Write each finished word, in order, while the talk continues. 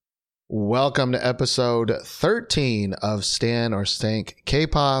Welcome to episode 13 of Stan or Stank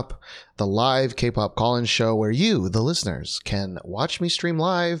K-Pop, the live K-Pop call-in show where you, the listeners, can watch me stream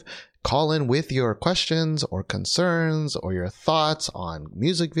live, call in with your questions or concerns or your thoughts on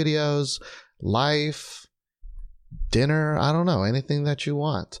music videos, life, dinner, I don't know, anything that you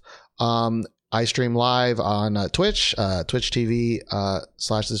want. I stream live on Twitch, Twitch TV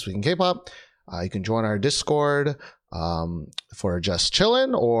 / This Week in K-Pop. You can join our Discord for just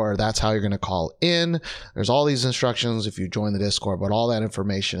chilling, or that's how you're going to call in. There's all these instructions if you join the Discord, but all that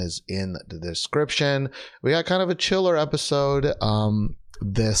information is in the description. We got kind of a chiller episode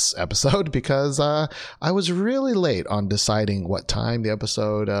this episode because I was really late on deciding what time the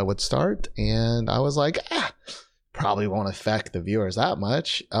episode would start, and I was like, probably won't affect the viewers that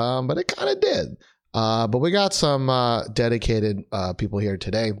much, but it kind of did. But we got some dedicated people here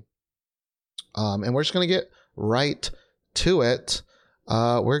today, and we're just going to get right to it.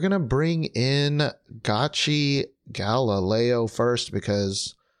 We're gonna bring in Gachi Galileo first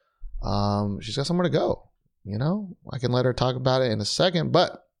because she's got somewhere to go. You know, I can let her talk about it in a second,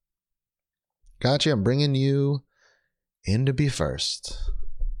 but Gachi, I'm bringing you in to be first.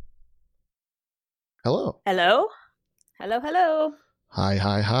 Hello. Hello.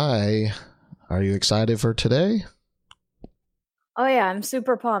 Hi. Are you excited for today? Oh yeah, I'm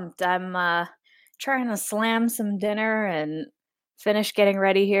super pumped. I'm trying to slam some dinner and finish getting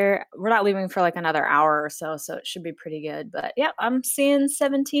ready here. We're not leaving for like another hour or so it should be pretty good. But yeah, I'm seeing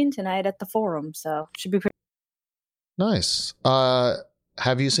 17 tonight at the Forum, so it should be pretty nice.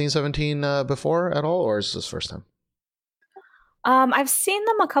 Have you seen 17 before at all, or is this first time? I've seen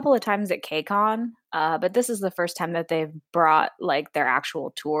them a couple of times at KCON, but this is the first time that they've brought like their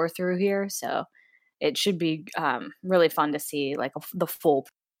actual tour through here, so it should be really fun to see like the full.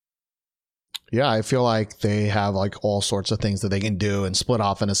 Yeah, I feel like they have like all sorts of things that they can do and split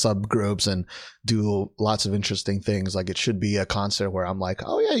off into subgroups and do lots of interesting things. Like it should be a concert where I'm like,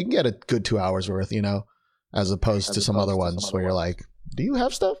 oh yeah, you can get a good 2 hours worth, you know, as opposed to some other ones where you're like, do you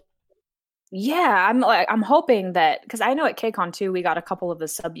have stuff? Yeah, I'm hoping that, because I know at KCON too, we got a couple of the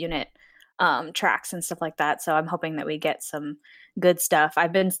subunit tracks and stuff like that. So I'm hoping that we get some good stuff.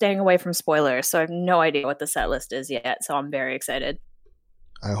 I've been staying away from spoilers, so I have no idea what the set list is yet. So I'm very excited.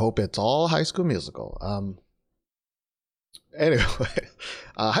 I hope it's all High School Musical. Anyway,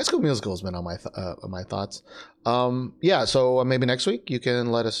 High School Musical has been on my thoughts. Yeah, so maybe next week you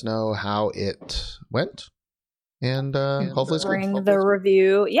can let us know how it went, and hopefully it's bring good. The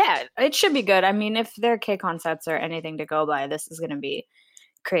review. Yeah, it should be good. I mean, if their KCON sets are anything to go by, this is going to be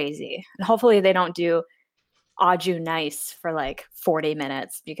crazy. And hopefully they don't do Aju Nice for like 40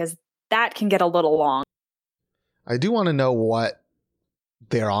 minutes because that can get a little long. I do want to know what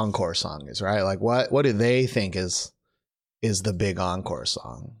their encore song is, right? Like what do they think is the big encore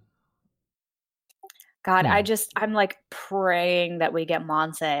song? God, I'm like praying that we get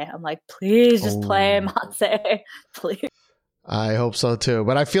Monse. I'm like, please just play Monse, please. I hope so too,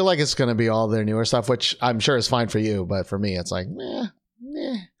 but I feel like it's going to be all their newer stuff, which I'm sure is fine for you, but for me it's like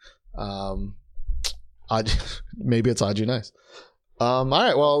maybe it's Aju Nice. All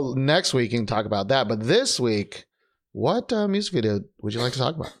right, well, next week you can talk about that, but this week, what music video would you like to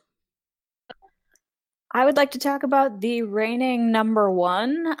talk about? I would like to talk about the reigning number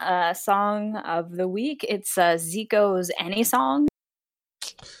one song of the week. It's Zico's Any Song.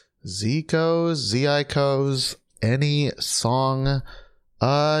 Zico's Any Song.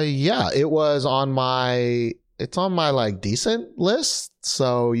 Yeah, it's on my like decent list.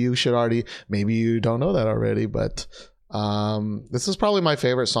 So you should already, maybe you don't know that already, but this is probably my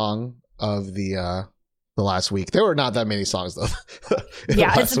favorite song of the last week. There were not that many songs though.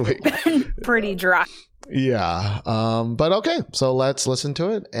 It's been pretty dry. Yeah. But okay, so let's listen to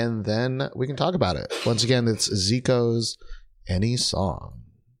it and then we can talk about it. Once again, it's Zico's Any Song.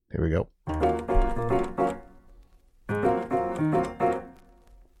 Here we go.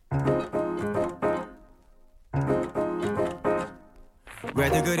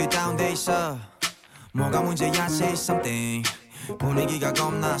 왜들 그리 다운돼 있어 뭐가 문제야 say something 분위기가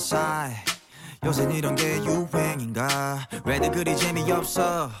겁나 싸해 요샌 이런 게 유행인가 왜들 그리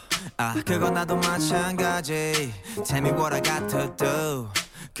재미없어 그건 나도 마찬가지 Tell me what I got to do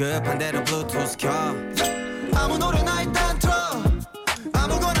급한 대로 블루투스 켜 아무 노래나 일단 틀어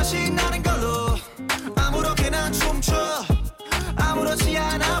아무거나 신나는 걸로 아무렇게나 춤춰 아무렇지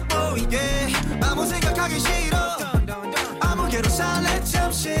않아 보이게 아무 생각하기 싫어 아무개로 살래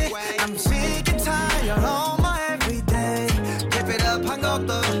잠시 I'm sick and tired of my everyday Keep it up 한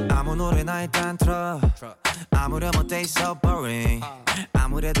것도 아무 노래나 일단 틀어 아무렴 어때 so boring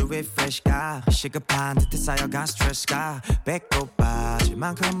아무 아무래도 refresh가 시급한 듯해 쌓여간 스트레스가 배꼽 빠질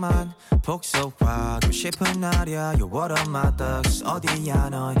만큼만 복속하고 싶은 날이야 You're one of my thugs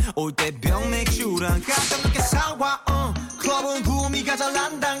어디야 넌 올 때 병맥주랑 깜짝 늦게 사와 클럽은 구미가 잘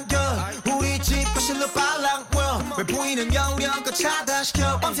안 당겨 우리 집 거실로 빨랑 왜 보이는 영영껏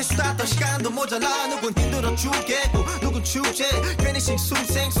차단시켜 밤새 수다 떨 시간도 모자라 누군 힘들어 죽겠고 누군 축제 괜히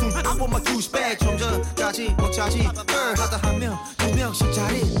싱숭생숭 I want my douchebag 좀 전까지 먹자지 하다 한 명 두 명씩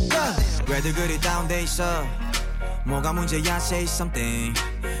자리 왜들 그리 다운돼 있어 뭐가 문제야 say something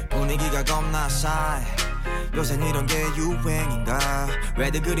분위기가 겁나 싸해 요샌 이런 게 유행인가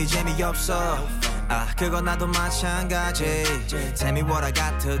왜들 그리 재미없어 아 그건 나도 마찬가지 Tell me what I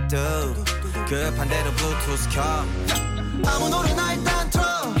got to do 급한 대로 블루투스 켜 아무 노래나 일단 틀어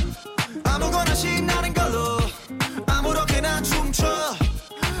아무거나 신나는 걸로 아무렇게나 춤춰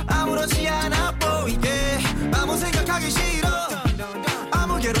아무렇지 않아 보이게 아무 생각하기 싫어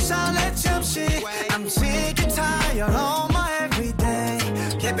아무개로 살래 잠시 I'm sick and tired of my everyday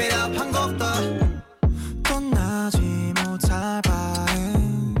Keep it up 한 곡 더 떠나지 못할 바에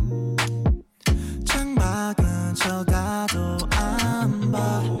창밖은 쳐다도 안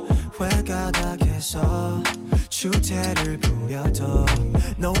봐 회가닥에서 주태를 부려도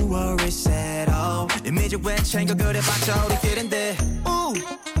No worries at all 이미지 왜 챙겨 그래봤자 우리끼린데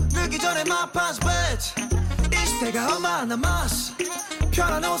늦기 전에 my pants wet 이 시대가 얼마 남았어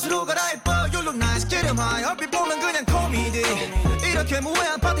편한 옷으로 갈아입어 You look nice get em high 얼핏 보면 그냥 코미디 이렇게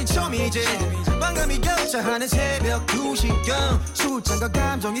무해한 파티 처음이지 방금이 격차하는 새벽 2시경 술잔과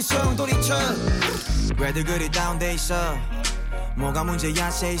감정이 성돌이쳐 왜들 그리 다운돼 있어 뭐가 문제야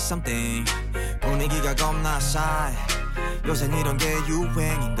say something 분위기가 겁나 싸해 요샌 이런 게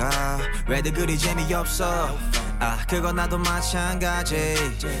유행인가 왜들 그리 재미없어 아 그건 나도 마찬가지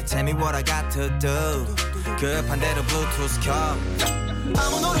Tell me what I got to do 급한 대로 블루투스 켜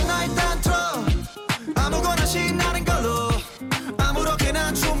아무 노래나 일단 틀어 아무거나 신나는 걸로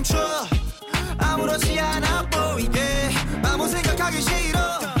아무렇게나 춤춰 아무렇지 않아 보이게 아무 생각하기 싫어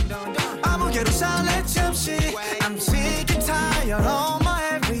아무개로 살래 잠시 I'm sick and tired of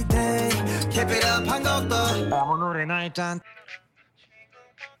my everyday Keep it up 한 곡 더 아무 노래나 일단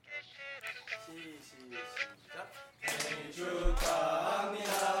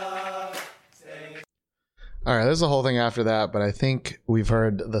All right, there's a whole thing after that, but I think we've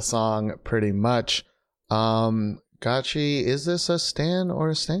heard the song pretty much. Gachi, is this a stan or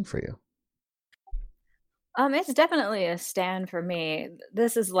a stank for you? It's definitely a stand for me.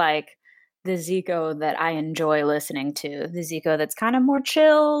 This is like the Zico that I enjoy listening to. The Zico that's kind of more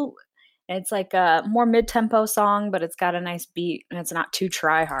chill. It's like a more mid-tempo song, but it's got a nice beat and it's not too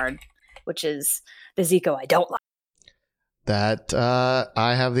try hard, which is the Zico I don't like. That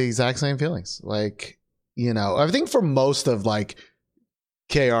I have the exact same feelings. Like, you know, I think for most of like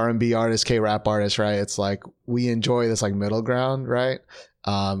K R&B artists, K rap artists, right? It's like we enjoy this like middle ground, right?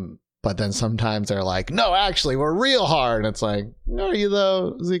 But then sometimes they're like, no, actually, we're real hard. And it's like, are you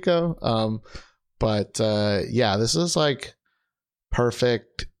though, Zico? But yeah, this is like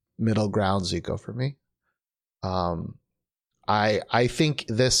perfect middle ground Zico for me. I think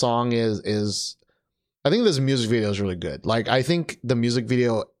this song is I think this music video is really good. Like, I think the music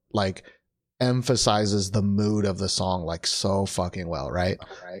video like emphasizes the mood of the song like so fucking well, right?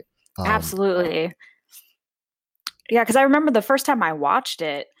 Absolutely. Yeah, because I remember the first time I watched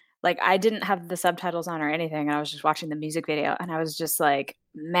it, like I didn't have the subtitles on or anything, and I was just watching the music video, and I was just like,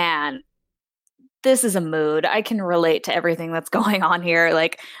 man, this is a mood. I can relate to everything that's going on here.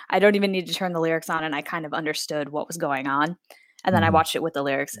 Like, I don't even need to turn the lyrics on, and I kind of understood what was going on. And then I watched it with the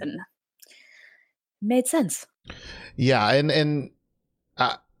lyrics, and it made sense. Yeah, and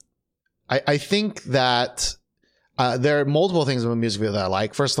I think that there are multiple things in the music video that I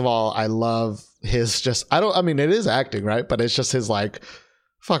like. First of all, I love his it is acting, right? But it's just his like,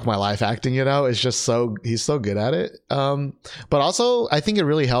 fuck my life acting, you know? It's just he's so good at it. But also I think it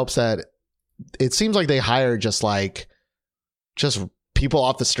really helps that it seems like they hire just people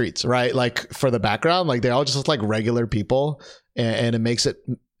off the streets, right? Like for the background, like they all just look like regular people and it makes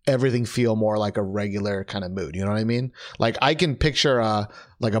everything feel more like a regular kind of mood. You know what I mean? Like I can picture a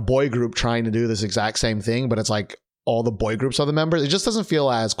boy group trying to do this exact same thing, but it's like all the boy groups are the members. It just doesn't feel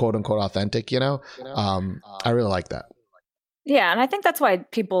as quote unquote authentic, you know? I really like that. Yeah. And I think that's why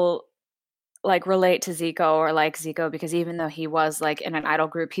people like relate to Zico or like Zico, because even though he was like in an idol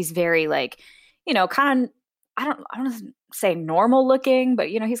group, he's very like, you know, kind of, I don't want to say normal looking,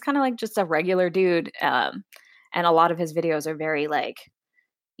 but you know, he's kind of like just a regular dude. And a lot of his videos are very like,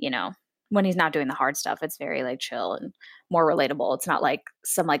 you know, when he's not doing the hard stuff, it's very like chill and more relatable. It's not like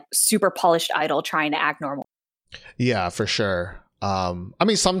some like super polished idol trying to act normal. Yeah, for sure. I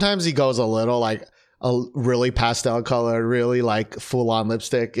mean, sometimes he goes a little like a really pastel color, really like full on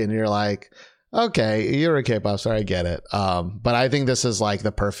lipstick, and you're like, okay, you're a K-pop star, I get it. But I think this is like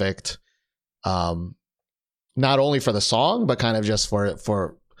the perfect, not only for the song, but kind of just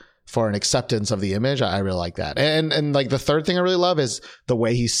for an acceptance of the image. I really like that. And like the third thing I really love is the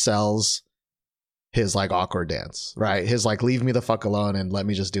way he sells his like awkward dance, right? His like leave me the fuck alone and let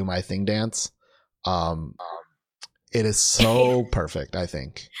me just do my thing dance. It is so perfect, I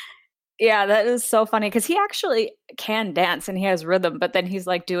think. Yeah, that is so funny because he actually can dance and he has rhythm, but then he's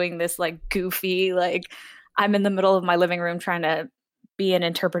like doing this like goofy, like I'm in the middle of my living room trying to be an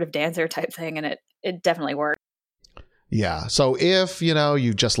interpretive dancer type thing, and it definitely works. Yeah. So if,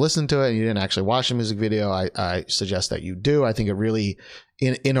 you just listened to it and you didn't actually watch the music video, I suggest that you do. I think it really,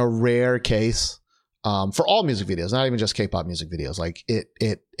 in a rare case, for all music videos, not even just K-pop music videos, like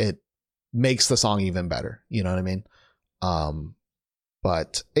it makes the song even better. You know what I mean?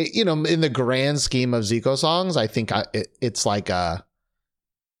 But in the grand scheme of Zico songs, I think it's like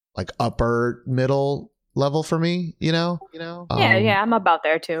upper middle level for me, Yeah, I'm about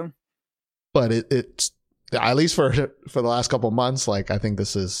there too. But it's at least for the last couple of months, like I think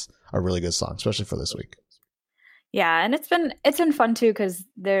this is a really good song, especially for this week. Yeah, and it's been fun too because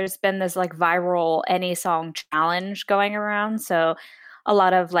there's been this like viral any song challenge going around. So a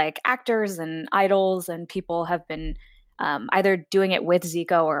lot of like actors and idols and people have been either doing it with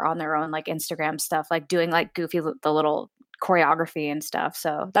Zico or on their own like Instagram stuff, like doing like goofy the little choreography and stuff.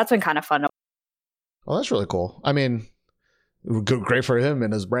 So that's been kind of fun. Well, that's really cool. I mean, great for him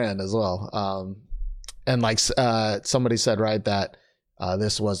and his brand as well. And like somebody said, right, that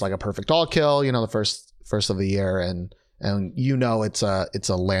this was like a perfect all kill, the first of the year, and it's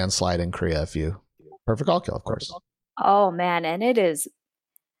a landslide in Korea if you perfect all kill, of course. Oh man, and it is.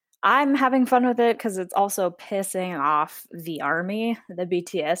 I'm having fun with it because it's also pissing off the ARMY, the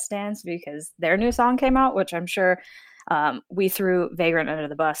BTS stans, because their new song came out, which I'm sure we threw Vagrant under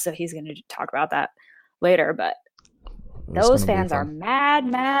the bus, so he's going to talk about that later. But those fans are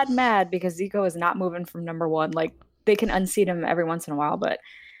mad because Zico is not moving from number one. Like they can unseat him every once in a while, but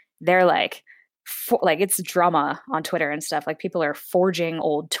they're like it's drama on Twitter and stuff. Like people are forging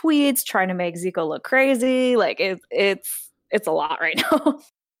old tweets, trying to make Zico look crazy. Like it's a lot right now.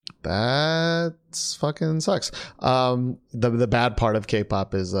 That's fucking sucks. The bad part of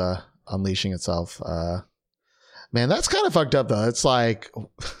K-pop is unleashing itself. Man, that's kind of fucked up though. It's like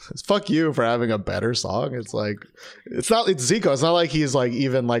it's fuck you for having a better song. It's like it's Zico. It's not like he's like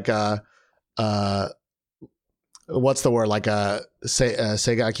even like a what's the word, like a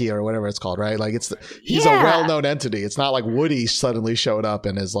Segaki or whatever it's called, right? Like he's a well-known entity. It's not like Woody suddenly showed up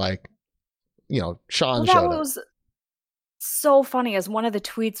and is like, Sean showed up. So funny as one of the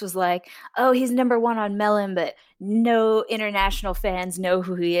tweets was like, oh, he's number one on Melon, but no international fans know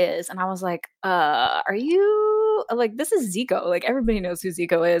who he is. And I was like, are you like, this is Zico. Like everybody knows who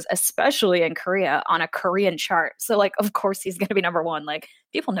Zico is, especially in Korea on a Korean chart. So like, of course he's going to be number one. Like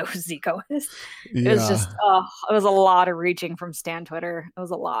people know who Zico is. It was just, it was a lot of reaching from Stan Twitter. It was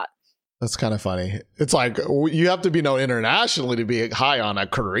a lot. That's kind of funny. It's like you have to be known internationally to be high on a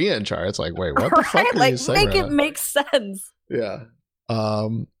Korean chart. It's like, wait, what the fuck are you saying? Make it make sense. Yeah.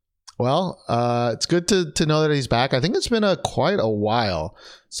 Well, it's good to know that he's back. I think it's been quite a while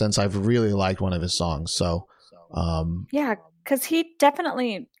since I've really liked one of his songs. So, yeah, because he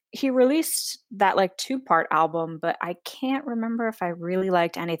released that like 2-part album, but I can't remember if I really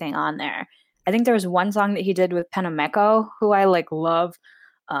liked anything on there. I think there was one song that he did with Penameko, who I like love.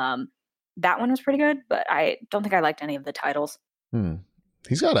 That one was pretty good, but I don't think I liked any of the titles.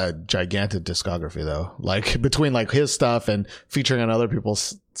 He's got a gigantic discography though, like between like his stuff and featuring on other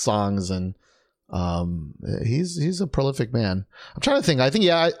people's songs, and he's a prolific man. I'm trying to think. I think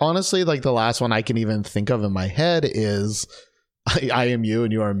honestly, like the last one I can even think of in my head is I Am You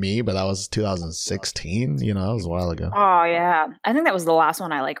and You Are Me, but that was 2016. That was a while ago. Oh yeah, I think that was the last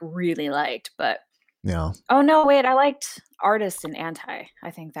one I like really liked, but. Yeah. Oh no, wait, I liked Artist and Anti.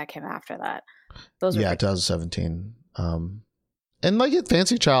 I think that came after that. Those were 2017. And like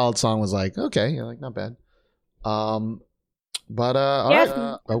Fancy Child song was like, okay, like not bad. But all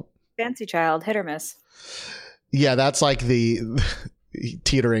right. Fancy Child, hit or miss. Yeah, that's like the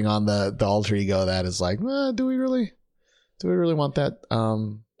teetering on the alter ego that is like, do we really want that?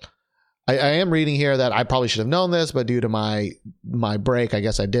 I am reading here that I probably should have known this, but due to my break, I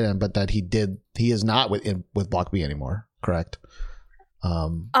guess I didn't. But that he is not with Block B anymore. Correct.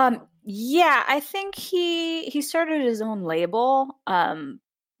 Yeah, I think he started his own label.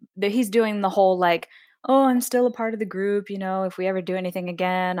 That he's doing the whole like, oh, I'm still a part of the group. If we ever do anything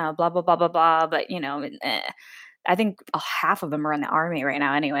again, blah blah blah blah blah. But I think half of them are in the army right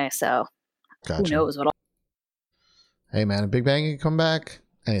now anyway. So Gotcha. who knows what? Hey man, if Big Bang can come back,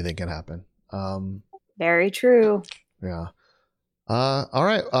 anything can happen. Very true. Yeah. All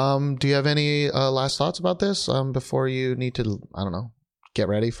right. Do you have any last thoughts about this before you need to, I don't know, get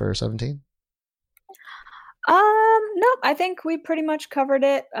ready for 17? Nope. I think we pretty much covered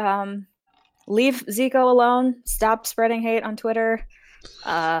it. Leave Zico alone. Stop spreading hate on Twitter.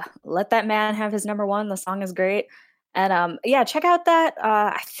 Let that man have his number one. The song is great. And yeah, check out that.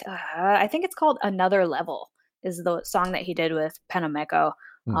 I think it's called Another Level is the song that he did with Penameko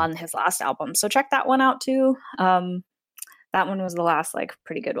on his last album. So check that one out too. That one was the last like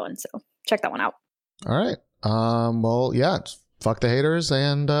pretty good one. So check that one out. All right. Well, yeah, fuck the haters.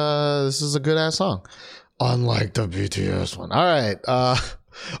 And this is a good ass song. Unlike the BTS one. All right.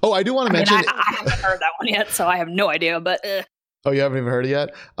 I do want to mention. I haven't heard that one yet, so I have no idea. But oh, you haven't even heard it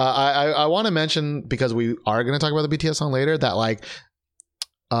yet? I want to mention, because we are going to talk about the BTS song later, that like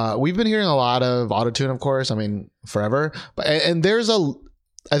we've been hearing a lot of autotune, of course. I mean, forever. But and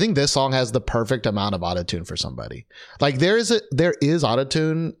I think this song has the perfect amount of autotune for somebody. Like there is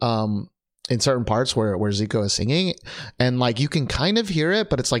autotune in certain parts where Zico is singing, and like you can kind of hear it,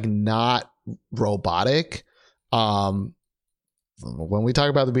 but it's like not robotic. When we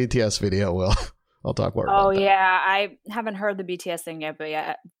talk about the BTS video, I'll talk more about that. Yeah, I haven't heard the BTS thing yet, but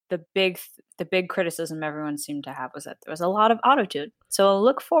yeah, the big criticism everyone seemed to have was that there was a lot of autotune. So I'll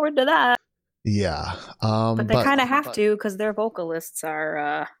look forward to that. Yeah. But they kind of have to, because their vocalists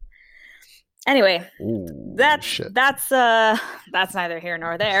are anyway. Ooh, that's neither here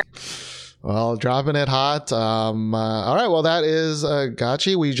nor there. Well, dropping it hot. All right. Well, that is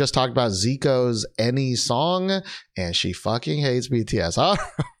Gachi. We just talked about Zico's Any Song, and she fucking hates BTS.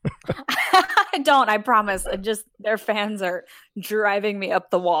 I don't. I promise. Just their fans are driving me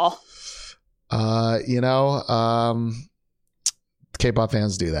up the wall. K-pop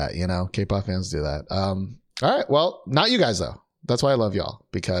fans do that. K-pop fans do that. All right. Well, not you guys though. That's why I love y'all,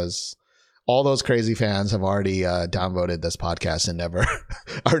 because all those crazy fans have already downvoted this podcast and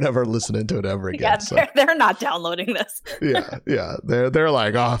are never listening to it ever again. Yeah, they're not downloading this. yeah. They're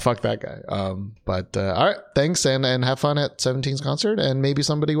like, oh, fuck that guy. But all right, thanks, and have fun at 17's concert, and maybe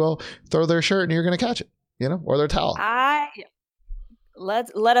somebody will throw their shirt and you're gonna catch it, or their towel.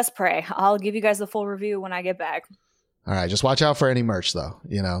 Let us pray. I'll give you guys the full review when I get back. All right, just watch out for any merch though.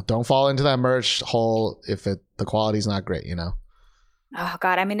 Don't fall into that merch hole if the quality's not great. Oh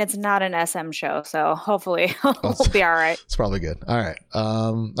God, I mean, it's not an SM show, so hopefully we'll be all right. It's probably good. All right.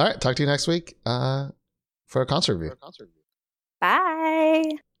 All right. Talk to you next week for a concert review. Bye.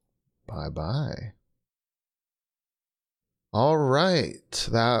 Bye. All right.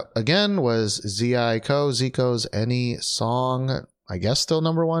 That again was Zico's Any Song. I guess still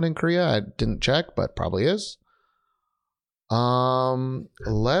number one in Korea. I didn't check, but probably is.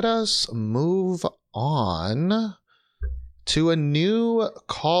 Let us move on to a new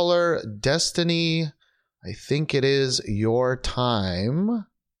caller, Destiny. I think it is your time.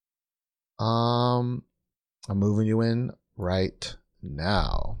 I'm moving you in right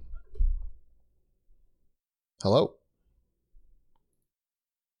now. Hello?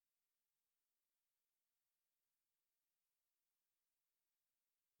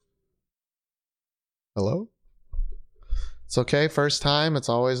 Hello? It's okay. First time. It's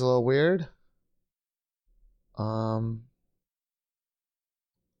always a little weird.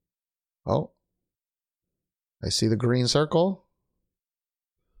 Oh, I see the green circle,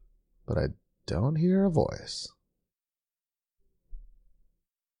 but I don't hear a voice.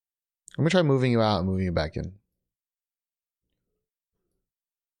 Let me try moving you out and moving you back in.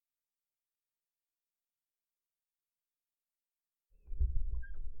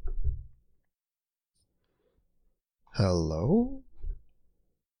 Hello?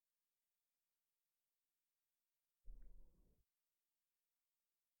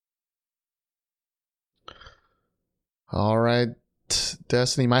 All right,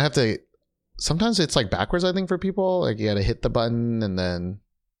 Destiny, might have to. Sometimes it's like backwards, I think, for people. Like you got to hit the button and then.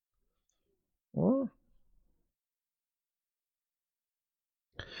 All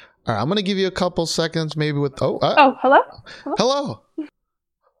right, I'm gonna give you a couple seconds, maybe with. Hello? Hello.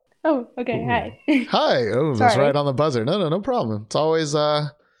 Oh, okay. Hi. Hi. Oh, that's right on the buzzer. No problem. It's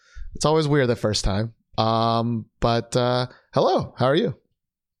always weird the first time. But hello. How are you?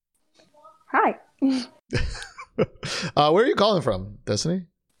 Hi. Where are you calling from, Destiny?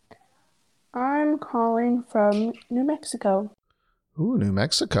 I'm calling from New Mexico. Ooh, New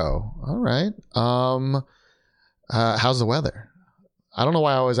Mexico. All right. How's the weather? I don't know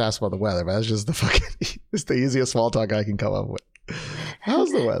why I always ask about the weather, but that's just it's the easiest small talk I can come up with.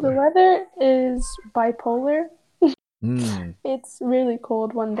 How's the weather? The weather is bipolar. Mm, It's really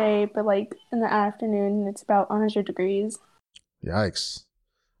cold one day, but like in the afternoon, it's about 100 degrees. yikes.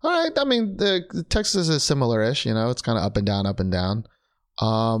 All right. I mean, the Texas is similar-ish. You know, it's kind of up and down, up and down.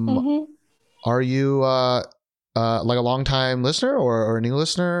 Mm-hmm. Are you like a long-time listener or a new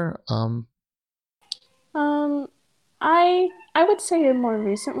listener? I would say a more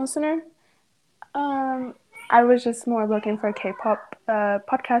recent listener. I was just more looking for K-pop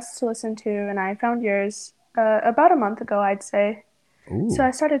podcasts to listen to, and I found yours about a month ago, I'd say. Ooh. So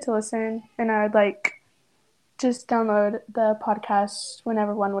I started to listen, and I would like just download the podcast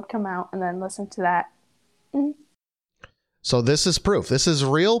whenever one would come out, and then listen to that. Mhm. So this is proof. This is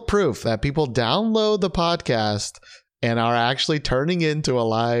real proof that people download the podcast and are actually turning into a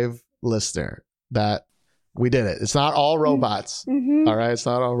live listener. That we did it. It's not all robots. Mhm. All right. It's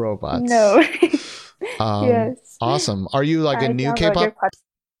not all robots. No. Yes. Awesome. Are you like a I new download your K-pop?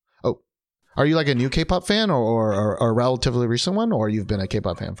 pod- Are you like a new K-pop fan or a relatively recent one, or you've been a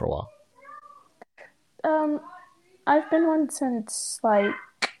K-pop fan for a while? I've been one since like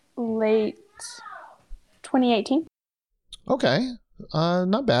late 2018. Okay.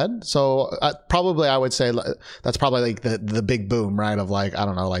 Not bad. So probably I would say that's probably like the big boom, right? Of like, I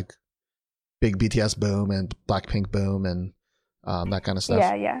don't know, like big BTS boom and Blackpink boom and that kind of stuff.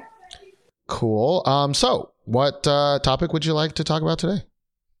 Yeah. Cool. So what topic would you like to talk about today?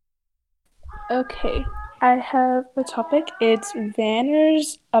 Okay. I have a topic. It's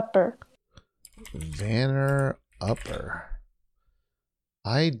Vanner's Upper. Vanner Upper.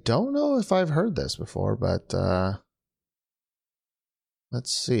 I don't know if I've heard this before, but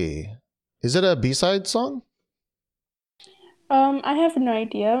let's see. Is it a B-side song? I have no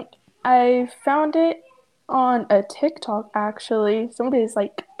idea. I found it on a TikTok actually. Somebody's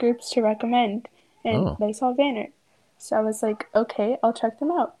like groups to recommend, and Oh. they saw Vanner. So I was like, okay, I'll check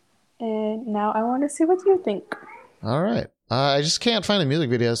them out. And now I want to see what you think. All right. I just can't find a music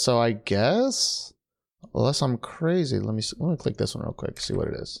video, so I guess unless I'm crazy, let me click this one real quick, see what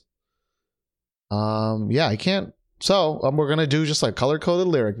it is. Yeah, I can't. So we're gonna do just like color coded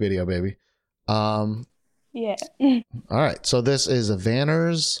lyric video, baby. All Yeah. right. So this is a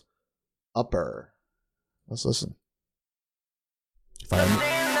Vanner's Upper. Let's listen. If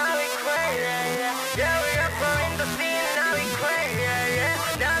I'm-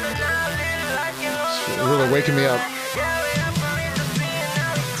 It's really waking me up.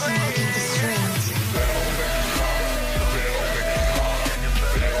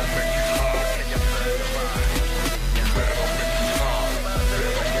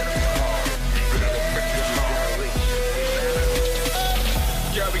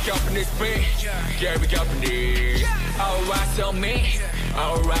 Yeah, we got from this beat. Yeah, we got from this. All right, on me.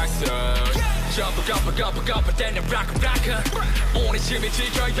 All right, so. 점프 갚아 떼는 락커 오늘 침이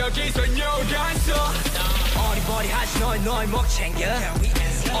지켜 여기서 요가 있어 어리버리하지 너의 목 챙겨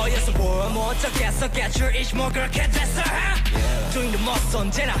어디서 보여 뭐 어쩌겠어 get your itch 뭐 그렇게 됐어 Doing the most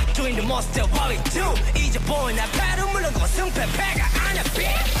언제나 Doing the most still what we do 이제 보인 나 배로 물론 건 승패패가 아니야 bitch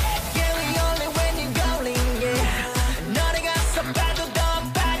Yeah, we only when you're going, yeah 너네 가서 봐도 더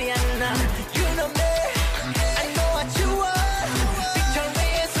빨리 안 나 You know me I know what you want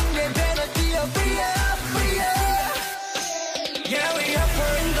빅터리에 승계되는 free up, free up Yeah, we up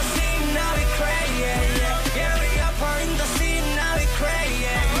in the scene, now we crazy, yeah Yeah, we up in the scene, now we crazy,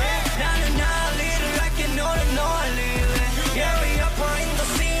 yeah 나는 난리를 like you know Yeah, we up in the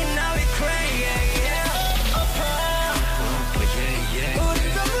scene, now we crazy, yeah 우리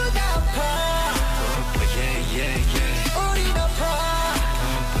너무 아파 우리 아파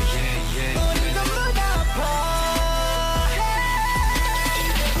우리 너무 아파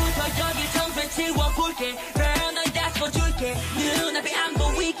이제부터 여기 정말 지워볼게 널 다스워줄게 눈앞이 안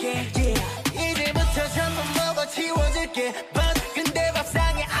보이게 yeah. 이제부터 전부 먹어 치워줄게 But 근데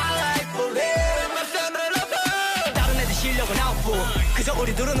밥상에 I like for it 다른 애들 실력은 아웃풋 그저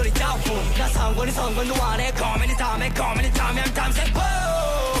우리 둘은 우리 다운풋 나 성권도 안해 고민이 다음에 탐색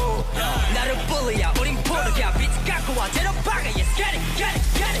나를 bully야 우린 포르기야 비트 깎고 와 제로 박아 Yes get it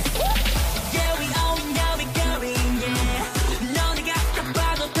Yeah we own now we going yeah 너네가 딱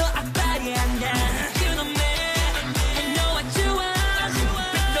봐도 더 악발이야 나 You know me I know what you want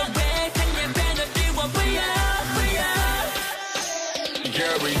With the way can you better do what we are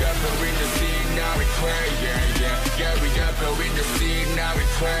Yeah we got her in the scene now we crazy yeah we got her in the scene now we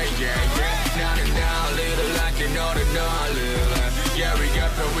crazy yeah 나는 little like you know the Yeah we got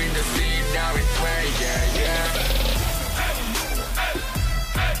her in the scene now we crazy yeah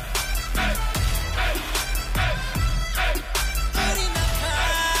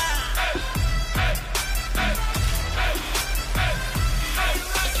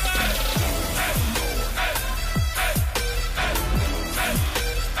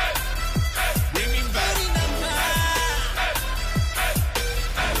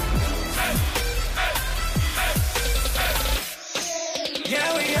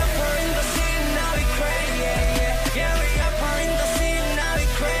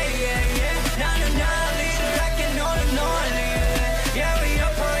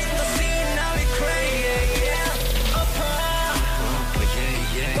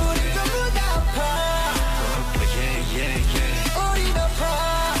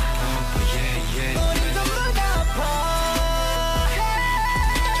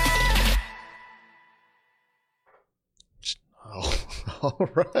All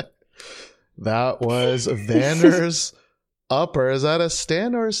right. That was Vanner's Upper. Is that a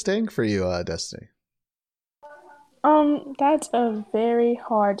stand or a stink for you, Destiny? That's a very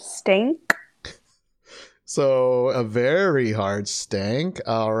hard stink. So a very hard stank.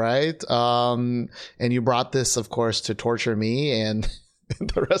 All right. And you brought this, of course, to torture me and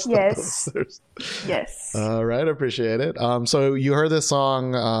the rest of the listeners. Yes. All right. Appreciate it. So you heard this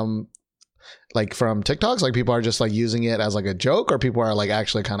song, like from TikToks, like people are just like using it as like a joke, or people are like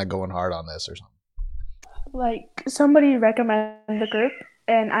actually kind of going hard on this or something? Like somebody recommended the group,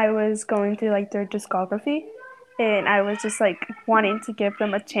 and I was going through like their discography, and I was just like wanting to give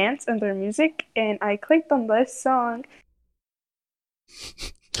them a chance in their music, and I clicked on this song.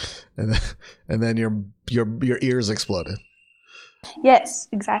 And then your ears exploded. Yes,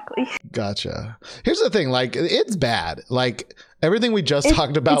 exactly. Gotcha. Here's the thing, like it's bad. Like everything we just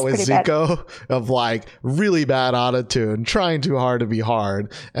talked about with Zico of like really bad autotune, trying too hard to be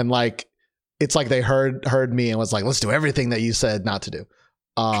hard, and like it's like they heard me and was like, let's do everything that you said not to do.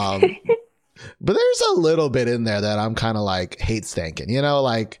 But there's a little bit in there that I'm kind of like hate stanking, you know,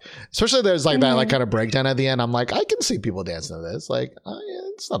 like especially there's like that like kind of breakdown at the end. I'm like, I can see people dancing to this. Like, oh, yeah,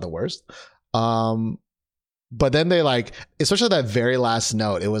 it's not the worst. But then they like, especially that very last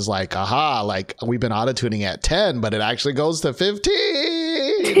note, it was like, aha, like we've been auto-tuning at 10, but it actually goes to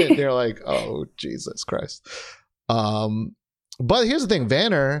 15. And they're like, oh, Jesus Christ. But here's the thing,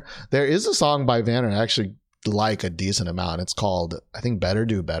 Vanner, there is a song by Vanner I actually like a decent amount. It's called, I think, Better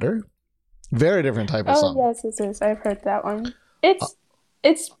Do Better. Very different type of song. Oh, yes, it is. I've heard that one.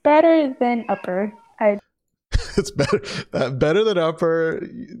 It's better than Upper. It's better than Upper,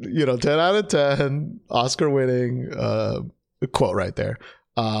 you know, 10 out of 10, Oscar winning quote right there.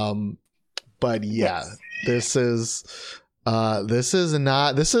 But yeah, this is like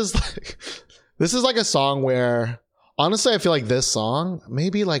a song where honestly I feel like this song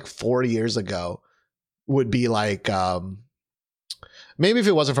maybe like 4 years ago would be like maybe if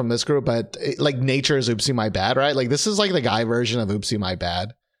it wasn't from this group, but like Nature's Oopsie My Bad, right? Like this is like the guy version of Oopsie My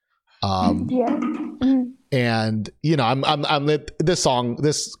Bad. And you know, I'm this song,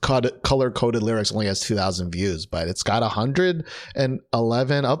 this color coded lyrics only has 2,000 views, but it's got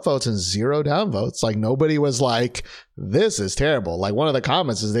 111 upvotes and 0 downvotes. Like nobody was like, this is terrible. Like one of the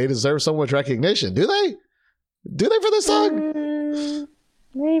comments is they deserve so much recognition. Do they for this song?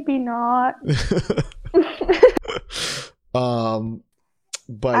 Maybe not.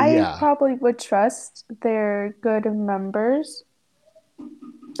 But I probably would trust their good members.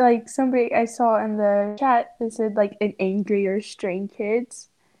 Like somebody I saw in the chat, they said like an angrier Stray Kids,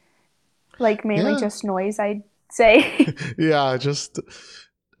 like mainly just noise, I'd say. Yeah, just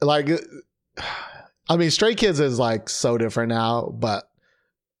like, I mean, Stray Kids is like so different now, but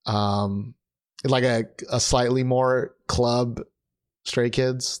like a slightly more club Stray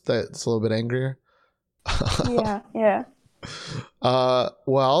Kids that's a little bit angrier. Yeah.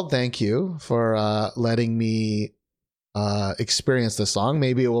 Well, thank you for letting me experience this song.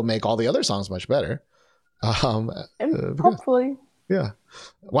 Maybe it will make all the other songs much better. Hopefully. Yeah.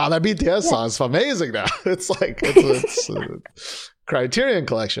 Wow, that BTS song is amazing now. It's like it's a Criterion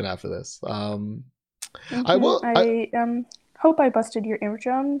collection after this. I hope I busted your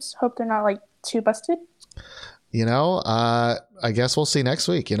eardrums. Hope they're not like too busted. You know, I guess we'll see next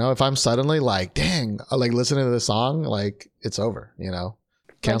week. You know, if I'm suddenly like, dang, like listening to the song, like it's over, you know,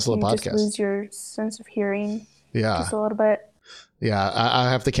 cancel the podcast. Just lose your sense of hearing. Yeah. Just a little bit. Yeah. I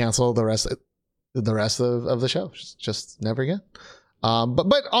have to cancel the rest of the show. Just never again.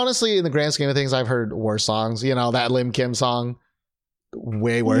 But honestly, in the grand scheme of things, I've heard worse songs, you know, that Lim Kim song,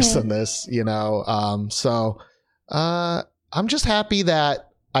 way worse than this, you know? So I'm just happy that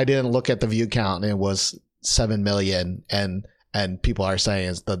I didn't look at the view count and it was 7 million and people are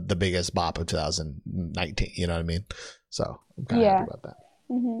saying it's the biggest bop of 2019. You know what I mean? So I'm kind of happy about that.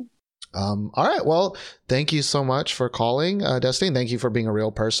 Mm-hmm. All right. Well, thank you so much for calling, Destiny. Thank you for being a real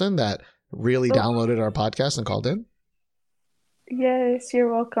person that really downloaded our podcast and called in. Yes,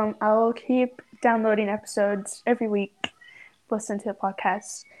 you're welcome. I will keep downloading episodes every week, listen to the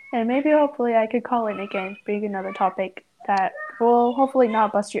podcast, and maybe hopefully I could call in again, bring another topic that will hopefully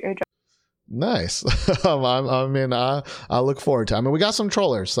not bust your eardrum. Nice. I look forward to it. I mean, we got some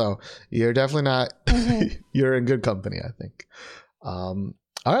trollers, so you're definitely not, you're in good company, I think.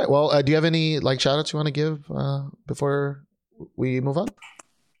 All right. Well, do you have any like shout outs you want to give before we move on?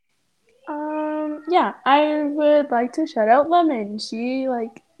 Yeah, I would like to shout out Lemon. She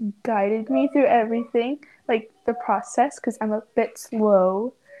like guided me through everything, like the process, because I'm a bit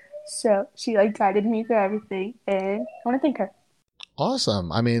slow. So she like guided me through everything, and I want to thank her.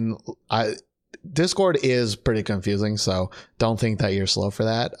 Awesome. I mean, Discord is pretty confusing, so don't think that you're slow for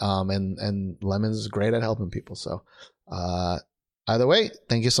that. And Lemons is great at helping people. So either way,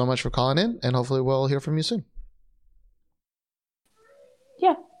 thank you so much for calling in, and hopefully we'll hear from you soon.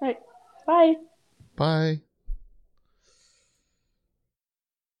 Yeah. All right. Bye. Bye.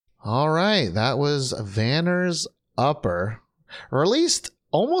 All right, that was Vanner's Upper, released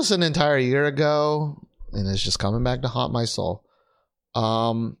almost an entire year ago, and it's just coming back to haunt my soul.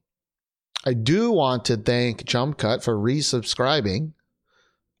 I do want to thank Jump Cut for resubscribing.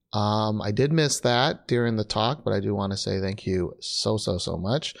 I did miss that during the talk, but I do want to say thank you so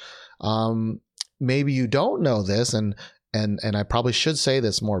much. Maybe you don't know this, and I probably should say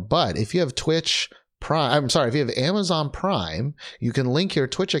this more, but if you have Twitch Prime, if you have Amazon Prime, you can link your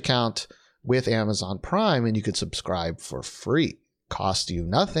Twitch account with Amazon Prime and you could subscribe for free. Cost you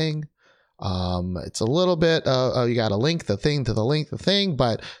nothing. It's a little bit, you got to link the thing to the thing,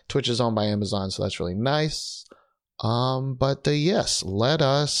 but Twitch is owned by Amazon, so that's really nice. But yes, let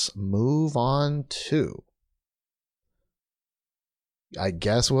us move on to, I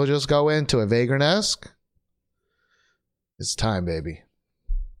guess we'll just go into a Vagrant-esque. It's time, baby.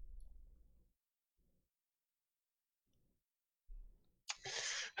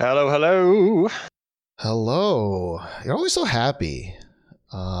 Hello. You're always so happy,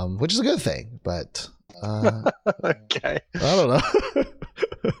 which is a good thing, but okay. I don't know.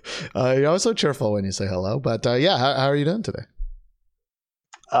 You're always so cheerful when you say hello, but yeah, how are you doing today?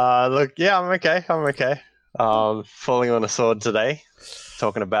 Look, yeah, I'm okay. Falling on a sword today,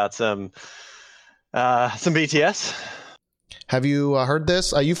 talking about some BTS. Have you heard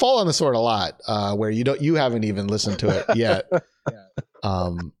this? You fall on the sword a lot, where you haven't even listened to it yet.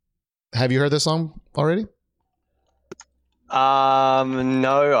 Have you heard this song already?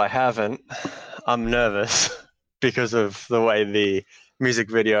 No, I haven't. I'm nervous because of the way the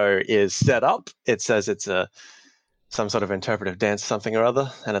music video is set up. It says it's some sort of interpretive dance, something or other,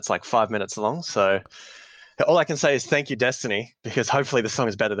 and it's like 5 minutes long. So all I can say is thank you, Destiny, because hopefully the song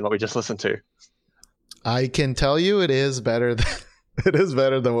is better than what we just listened to. I can tell you it is better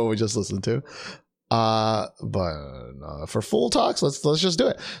than what we just listened to. But for full talks, let's just do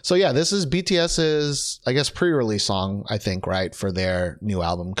it. So yeah, this is BTS's, I guess, pre-release song, I think, right, for their new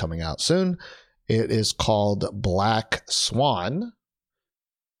album coming out soon. It is called Black Swan.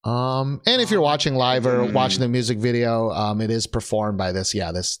 And if you're watching live or watching the music video, it is performed by this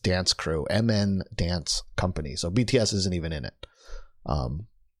dance crew, MN Dance Company. So BTS isn't even in it.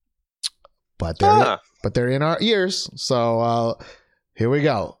 But they're in our ears. So here we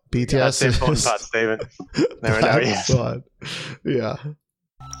go. BTS. That's the important part, Steven. Never know yet. Yeah.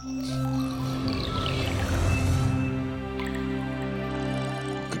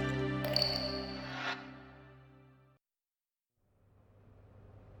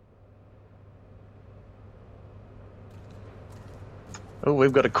 Oh,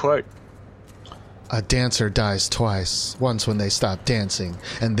 we've got a quote. A dancer dies twice. Once when they stop dancing,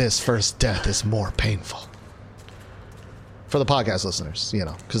 and this first death is more painful. For the podcast listeners,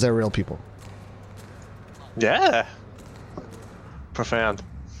 because they're real people. Yeah. Profound.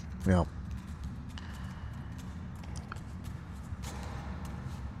 Yeah.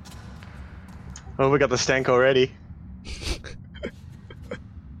 Oh, we got the stank already.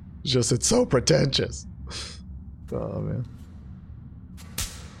 It's so pretentious. Oh, man.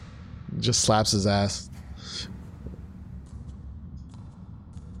 Just slaps his ass.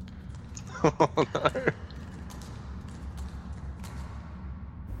 Oh, no.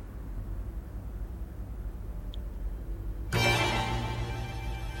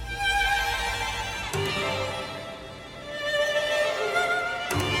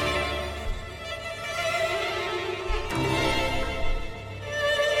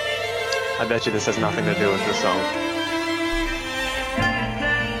 I bet you this has nothing to do with the song.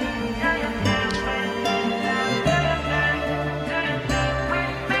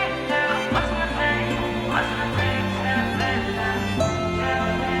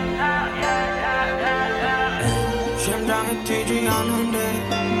 심장이 뛰지 않는데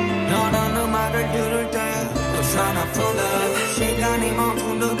너는 음악을 들을 때 또 trying to pull up 시간이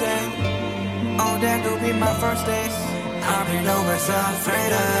멈춘 듯해 Oh that could be my first date I've been always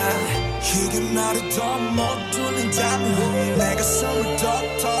afraid of 이게 나를 더 못 뚫린다면 내 가슴을 더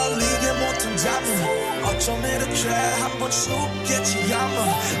털리게 못한다면 어쩜 이렇게 한번 죽겠지 아마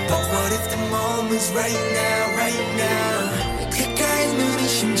But what if the moment's right now 귓가에 있는 이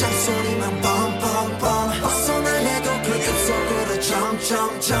심장 소리만 뻥뻥뻥 벗어날 해도 그 입속으로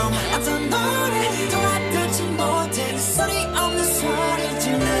점점점 어떤 노래도 안 들지 못해 소리 없는 소리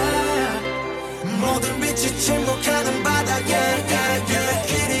질러 모든 빛이 침묵하는 바다에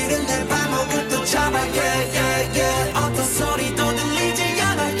길 잃은 내 발목을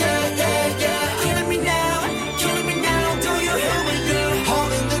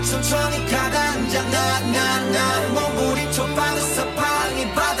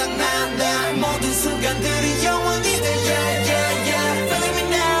시간들이 영원히 돼 yeah yeah yeah feeling me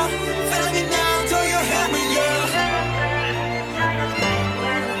now throw your hammer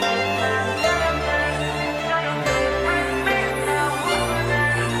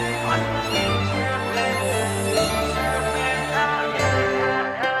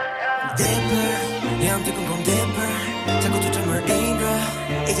Deeper 영 뜨거운 deeper 자꾸 초점을 잃어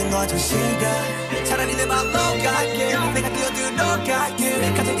이제 너의 시간 차라리 내 맘 녹아게 내가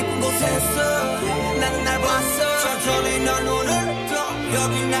뛰어들어갈게 가장 깊은 곳에서 나는 날 봤어 천천히 널 눈을 떠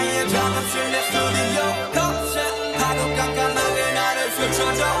여기 나의 작업실 내 스튜디오 거실 파도 깜깜하게 나를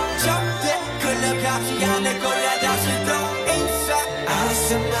스쳐줘 절대 끌려가지 않을 거야 다시 또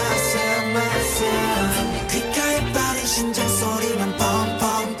inside myself 귓가에 빠른 심장 소리만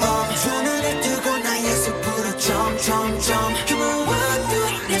펑펑펑 두 눈을 뜨고 나의 숲으로 점점점 그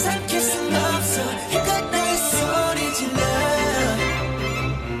무엇도 내 삼킬 순 없어 힘껏 나의 소리 질러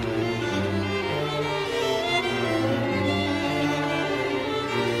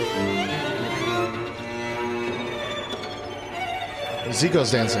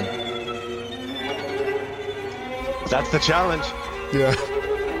Zico's dancing. That's the challenge. Yeah.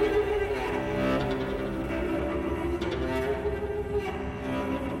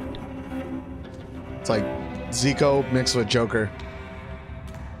 It's like Zico mixed with Joker.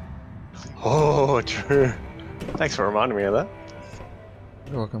 Oh, true. Thanks for reminding me of that.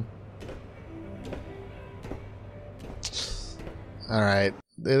 You're welcome. All right.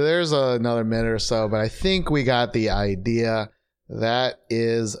 There's another minute or so, but I think we got the idea. That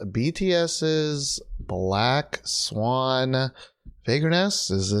is BTS's Black Swan. Vagrant,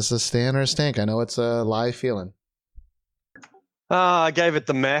 is this a stan or a stank? I know it's a live feeling. I gave it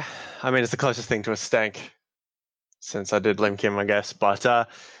the meh. I mean, it's the closest thing to a stank since I did Lim Kim, I guess. But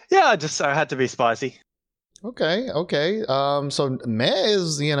yeah, I had to be spicy. Okay. So meh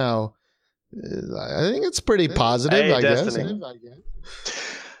is, I think it's pretty positive, Hey, I Destiny. guess.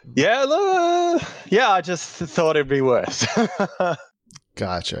 Yeah, I just thought it'd be worse.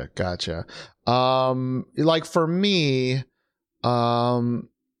 Gotcha. Like for me, I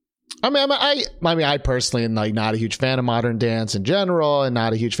personally am like not a huge fan of modern dance in general, and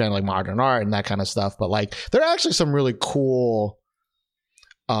not a huge fan of like modern art and that kind of stuff. But like, there are actually some really cool,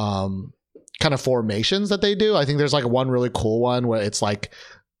 kind of formations that they do. I think there's like one really cool one where it's like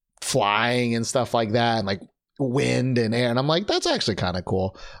flying and stuff like that, and like wind and air, and I'm like, that's actually kind of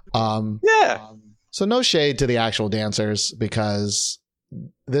cool. Yeah. So no shade to the actual dancers, because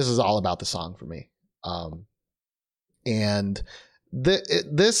this is all about the song for me. And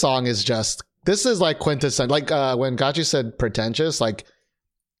this song is just, this is like quintessential. Like when Gachi said pretentious, like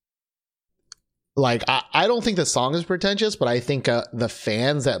I don't think the song is pretentious, but I think the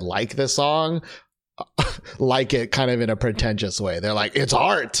fans that like this song like it kind of in a pretentious way. They're like, it's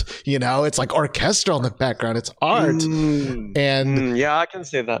art, it's like orchestral in the background, it's art. And yeah, I can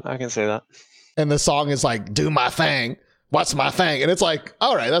see that. And the song is like, do my thing, what's my thing? And it's like,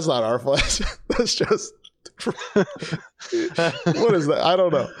 all right, that's not artful. That's just what is that? I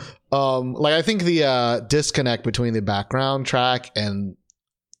don't know. Like, I think the disconnect between the background track and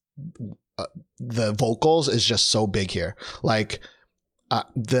the vocals is just so big here. Like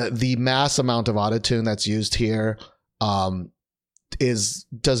the mass amount of autotune that's used here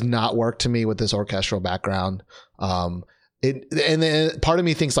does not work to me with this orchestral background. And then part of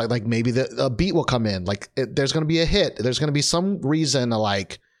me thinks like maybe a beat will come in, like there's going to be a hit, there's going to be some reason to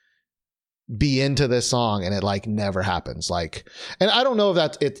like be into this song, and it like never happens. Like, and I don't know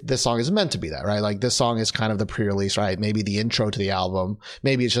if this song is meant to be that, right? Like, this song is kind of the pre-release, right? Maybe the intro to the album,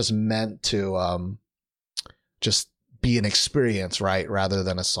 maybe it's just meant to just be an experience, right, rather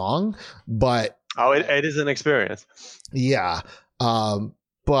than a song. But it is an experience. Yeah.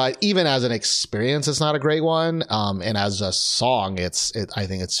 But even as an experience, it's not a great one. And as a song, I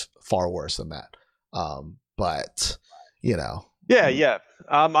think it's far worse than that. But Yeah.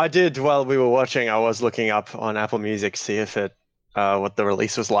 I did, while we were watching, I was looking up on Apple Music, see if what the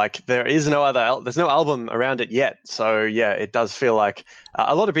release was like. There's no album around it yet. So yeah, it does feel like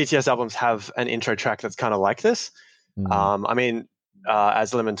a lot of BTS albums have an intro track that's kind of like this. Mm-hmm. I mean,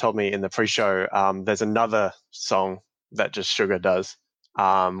 as Lemon told me in the pre-show, there's another song that just Sugar does,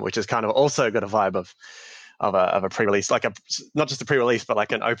 which is kind of also got a vibe of a pre-release, like not just a pre-release, but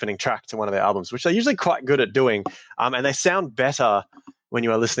like an opening track to one of their albums, which they're usually quite good at doing. And they sound better when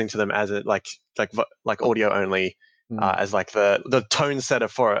you are listening to them as like audio only, as like the tone setter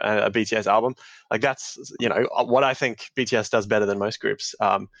for a BTS album. Like, that's what I think BTS does better than most groups.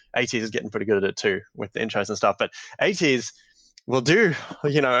 ATEEZ is getting pretty good at it too with the intros and stuff, but ATEEZ will do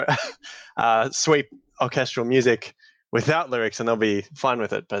sweep orchestral music without lyrics, and they'll be fine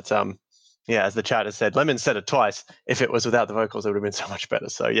with it. But yeah, as the chat has said, Lemon said it twice. If it was without the vocals, it would have been so much better.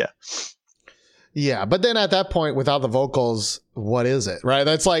 So yeah. Yeah, but then at that point, without the vocals, what is it, right?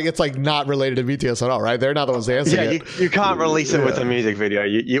 That's like, it's like not related to BTS at all, right? They're not the ones dancing. Yeah, it. you can't release it with a music video.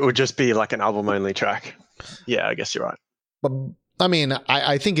 It would just be like an album-only track. Yeah, I guess you're right. But I mean,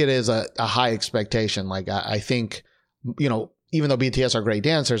 I think it is a high expectation. Like, I think, you know, even though BTS are great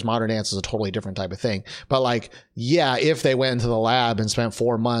dancers, modern dance is a totally different type of thing. But like, yeah, if they went into the lab and spent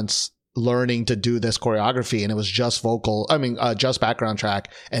 4 months learning to do this choreography and it was just just background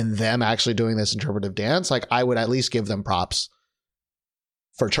track and them actually doing this interpretive dance, like I would at least give them props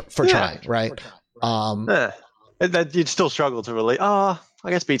for trying, right? That you'd still struggle to release. I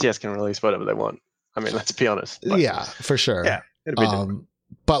guess BTS can release whatever they want. I mean, let's be honest. But, yeah, for sure. Yeah, it'd be different.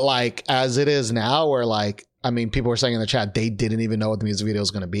 But like as it is now, where like, I mean, people were saying in the chat they didn't even know what the music video is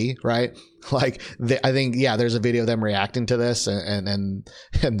going to be, right? Like, I think, yeah, there's a video of them reacting to this, and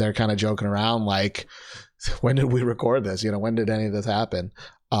they're kind of joking around, like, when did we record this? You know, when did any of this happen?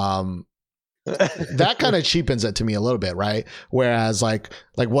 That kind of cheapens it to me a little bit, right? Whereas, like,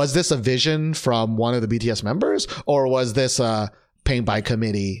 was this a vision from one of the BTS members, or was this a paint by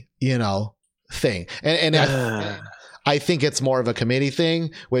committee, you know, thing? And I think it's more of a committee thing,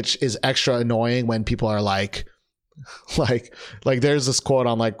 which is extra annoying when people are like there's this quote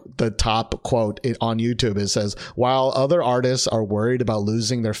on like the top quote on YouTube. It says, while other artists are worried about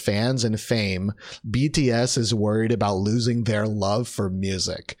losing their fans and fame, BTS is worried about losing their love for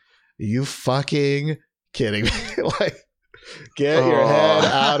music. You fucking kidding me? Like, get your head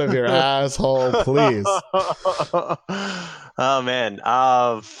out of your asshole, please. Oh man.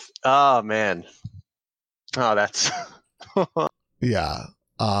 Oh, that's yeah.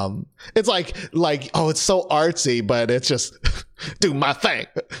 It's like, oh, it's so artsy, but it's just do my thing.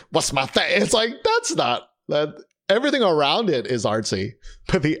 What's my thing? It's like, that's not that. Everything around it is artsy,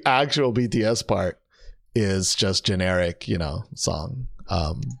 but the actual BTS part is just generic, you know, song.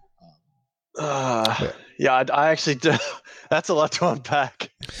 Yeah, I actually do. That's a lot to unpack.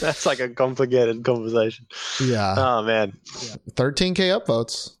 That's like a complicated conversation. Yeah. Oh man. 13K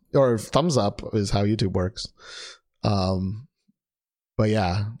upvotes. Or thumbs up is how YouTube works. But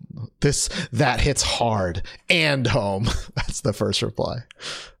yeah, that hits hard and home. That's the first reply.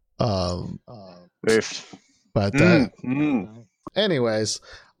 But anyways,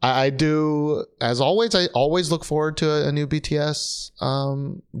 I do, as always, I always look forward to a new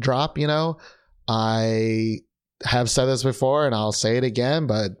BTS drop. You know, I have said this before and I'll say it again,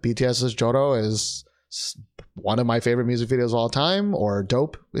 but BTS's Joro is one of my favorite music videos of all time, or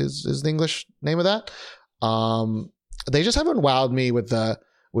Dope is the English name of that. They just haven't wowed me with the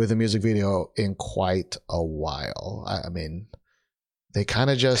music video in quite a while. I mean, they kind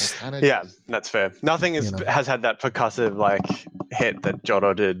of just yeah, that's fair. Nothing has had that percussive like hit that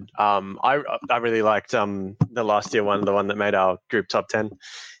Joro did. I really liked the last year one, the one that made our group top 10.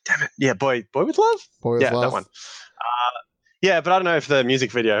 Damn it, yeah, Boy with Love. That one. Yeah, but I don't know if the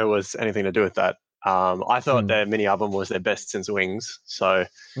music video was anything to do with that. I thought their mini album was their best since Wings. So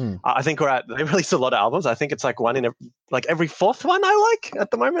I think they released a lot of albums. I think it's like one in every fourth one I like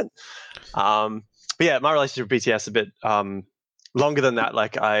at the moment. But yeah, my relationship with BTS a bit longer than that.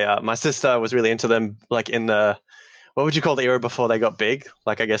 Like my sister was really into them like in the, what would you call the era before they got big?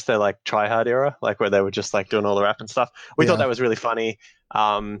 Like, I guess they're like try-hard era, like where they were just like doing all the rap and stuff. We thought that was really funny.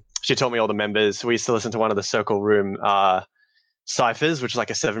 She told me all the members. We used to listen to one of the Circle Room ciphers, which is like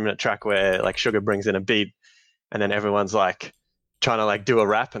a 7-minute track where like Suga brings in a beat and then everyone's like trying to like do a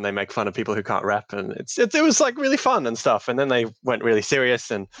rap and they make fun of people who can't rap, and it was like really fun and stuff. And then they went really serious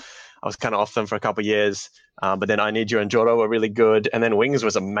and I was kind of off them for a couple of years, but then I Need You and Joro were really good, and then Wings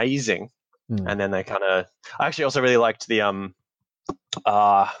was amazing. And then they kind of, I actually also really liked the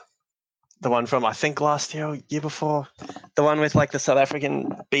one from I think last year or year before, the one with like the South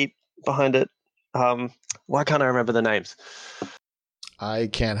African beat behind it. Why can't I remember the names? I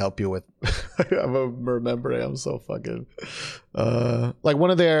can't help you with I'm remembering. I'm so fucking like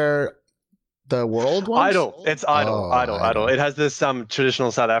one of the world ones? Idol. It's Idol. Idol. It has this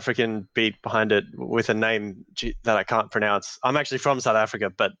traditional South African beat behind it with a name that I can't pronounce. I'm actually from South Africa,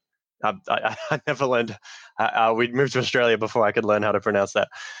 but I never learned. We'd moved to Australia before I could learn how to pronounce that.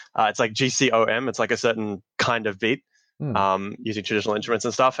 It's like GCOM. It's like a certain kind of beat. Using traditional instruments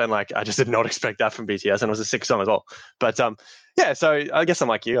and stuff, and like I just did not expect that from BTS, and it was a sick song as well. But yeah, so I guess I'm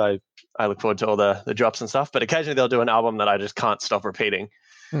like you. I look forward to all the drops and stuff, but occasionally they'll do an album that I just can't stop repeating.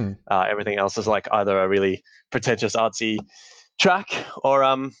 Everything else is like either a really pretentious artsy track or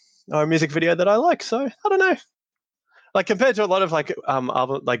a music video that I like. So I don't know. Like compared to a lot of like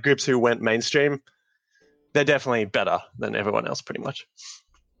album, like groups who went mainstream, they're definitely better than everyone else, pretty much.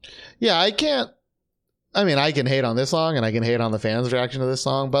 Yeah, I can hate on this song and I can hate on the fans' reaction to this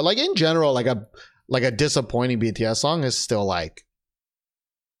song, but like in general, like a disappointing BTS song is still like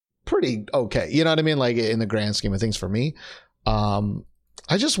pretty okay. You know what I mean? Like in the grand scheme of things for me.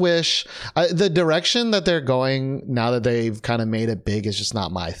 I just wish the direction that they're going now that they've kind of made it big is just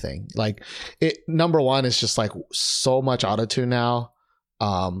not my thing. Like number one, it's just like so much autotune now.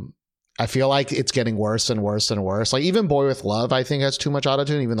 I feel like it's getting worse and worse and worse. Like even Boy With Love, I think has too much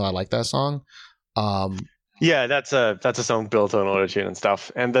autotune, even though I like that song. Yeah, that's a song built on autotune and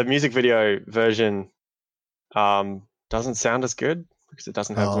stuff. And the music video version doesn't sound as good because it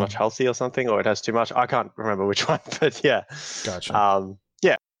doesn't have as much healthy or something, or it has too much. I can't remember which one, but yeah. Gotcha.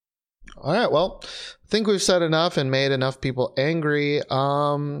 Yeah. All right. Well, I think we've said enough and made enough people angry.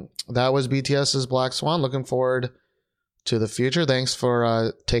 That was BTS's Black Swan. Looking forward to the future. Thanks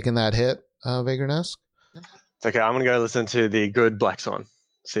for taking that hit, Vagrant-esque. It's okay. I'm going to go listen to the good Black Swan,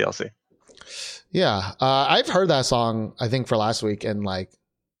 CLC. Yeah. I've heard that song, I think, for last week, and like,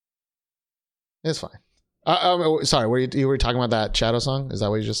 it's fine. Sorry, you were talking about that Shadow song? Is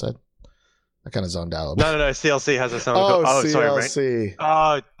that what you just said? I kind of zoned out. No. CLC has a song called... Oh, CLC. Sorry.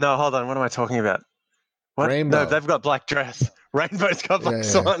 Oh, no, hold on. What am I talking about? What? Rainbow. No, they've got Black Dress. Rainbow's got Black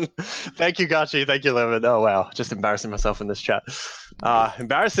Swan. Thank you, Gachi. Thank you, Lemon. Oh, wow. Just embarrassing myself in this chat.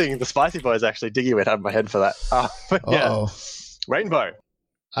 Embarrassing. The Spicy Boys actually digging it out of my head for that. But yeah. Rainbow.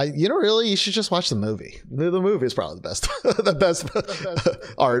 Really, you should just watch the movie. The movie is probably the best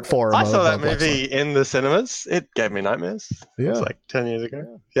art form. I saw that movie in the cinemas. It gave me nightmares. Yeah. It was like 10 years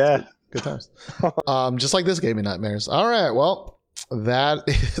ago. Yeah. Good times. Just like this gave me nightmares. All right. Well, that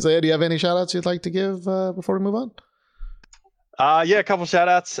is it. Do you have any shout outs you'd like to give before we move on? Yeah, a couple shout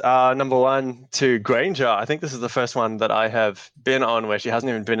outs. Number one to Granger. I think this is the first one that I have been on where she hasn't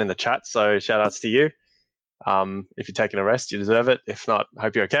even been in the chat. So shout outs to you. If you're taking a rest, you deserve it. If not,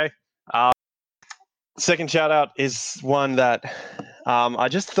 hope you're okay. Second shout out is one that I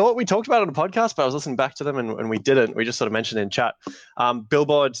just thought we talked about on the podcast, but I was listening back to them and we didn't. We just sort of mentioned in chat.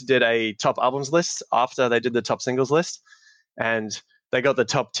 Billboard did a top albums list after they did the top singles list, and they got the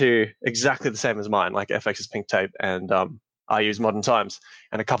top two exactly the same as mine, like FX's Pink Tape and IU's Modern Times,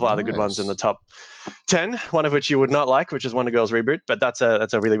 and a couple other good ones in the top 10, one of which you would not like, which is Wonder Girls Reboot, but that's a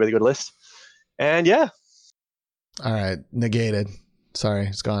really, really good list. And yeah. All right, negated. Sorry,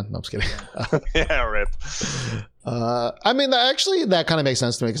 it's gone. No, I'm just kidding. Yeah, rip. That kind of makes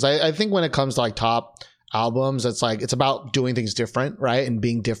sense to me because I think when it comes to like top albums, it's like it's about doing things different, right? And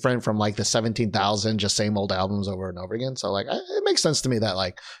being different from like the 17,000 just same old albums over and over again. So like it makes sense to me that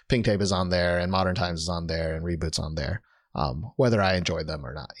like Pink Tape is on there and Modern Times is on there and Reboot's on there, whether I enjoy them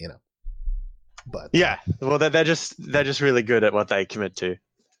or not, But yeah, well, they're just really good at what they commit to.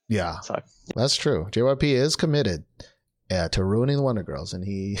 Yeah, so that's true. JYP is committed to ruining the Wonder Girls, and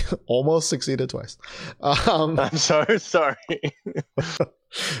he almost succeeded twice. I'm so sorry.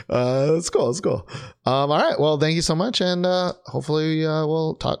 It's cool. It's cool. All right. Well, thank you so much, and hopefully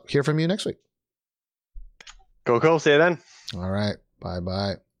we'll hear from you next week. Cool. See you then. All right.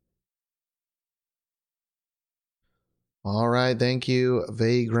 Bye. All right. Thank you,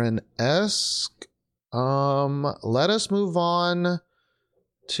 Vagrant-esque. Let us move on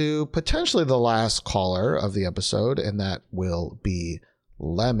to potentially the last caller of the episode, and that will be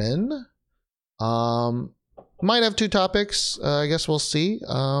Lemon. Might have two topics. I guess we'll see.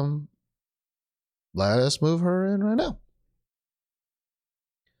 Let us move her in right now.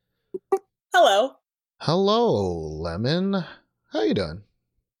 Hello, Lemon. How you doing?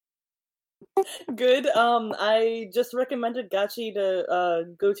 Good. I just recommended Gachi to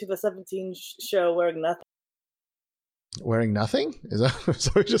go to the 17 show wearing nothing. Wearing nothing? Is that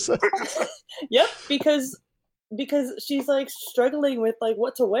what you just said? Yep, because she's like struggling with like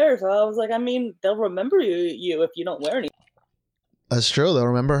what to wear. So I was like, they'll remember you if you don't wear anything. That's true. They'll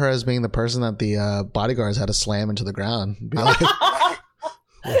remember her as being the person that the bodyguards had to slam into the ground. Be like,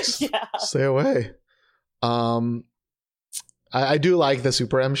 yeah. Stay away. I do like the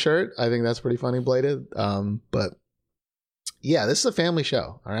Super M shirt. I think that's pretty funny bladed. But yeah, this is a family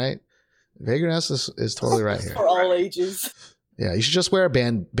show. All right. Vagrant-esque is totally right here. For all ages. Yeah, you should just wear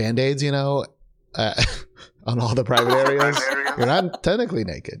band-aids, on all the private areas. You're not technically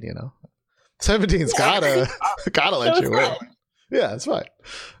naked, 17's gotta let you wear. Yeah, it's fine.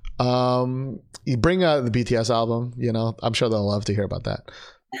 You bring out the BTS album, I'm sure they'll love to hear about that.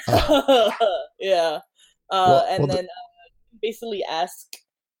 Yeah. Then basically ask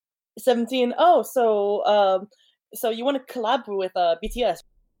 17, so you want to collab with BTS?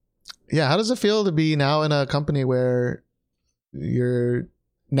 Yeah, how does it feel to be now in a company where you're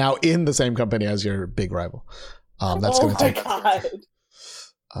now in the same company as your big rival? That's going to take. God.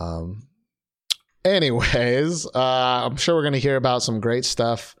 Anyways, I'm sure we're going to hear about some great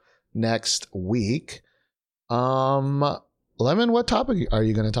stuff next week. Lemon, what topic are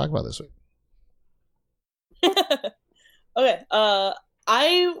you going to talk about this week? Okay. I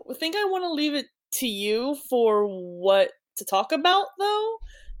think I want to leave it to you for what to talk about, though,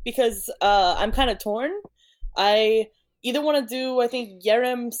 because I'm kind of torn. I either want to do, I think,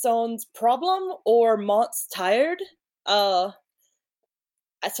 Yerem Son's Problem or Mont's Tired.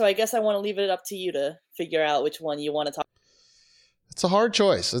 So I guess I want to leave it up to you to figure out which one you want to talk. It's a hard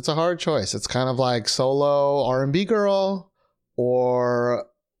choice. It's It's kind of like solo R&B girl or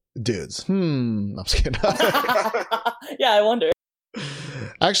dudes. I'm just kidding. Yeah, I wonder.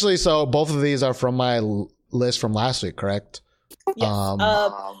 Actually, so both of these are from my list from last week, correct? Yes.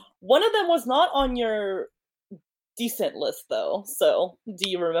 One of them was not on your decent list, though. So, do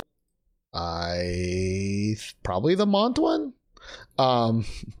you remember? Probably the Mont one.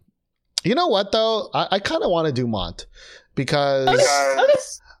 You know what though? I kind of want to do Mont because. Okay.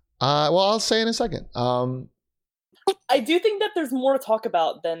 Well, I'll say in a second. I do think that there's more to talk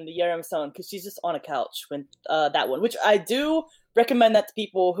about than the Yerem Son because she's just on a couch when that one, which I do recommend that to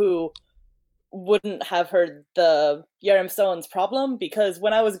people who wouldn't have heard the Yerem Son's Problem, because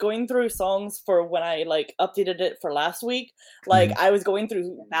when I was going through songs for when I like updated it for last week, like I was going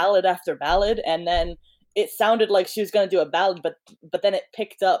through ballad after ballad, and then it sounded like she was going to do a ballad, but then it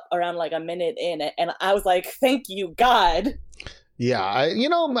picked up around like a minute in, and I was like, thank you, God. Yeah,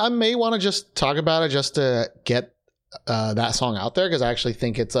 I may want to just talk about it just to get that song out there, because I actually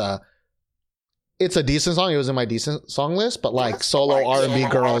think it's a decent song. It was in my decent song list, but like solo R&B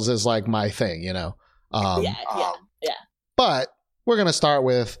girls is like my thing, you know. Yeah. But we're gonna start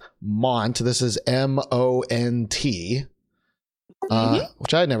with Mont. This is Mont,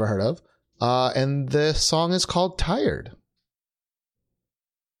 which I had never heard of. And the song is called Tired.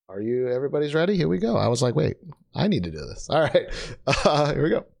 Are you everybody's ready? Here we go. I was like, wait, I need to do this. All right. Here we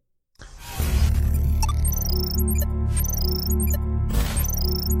go.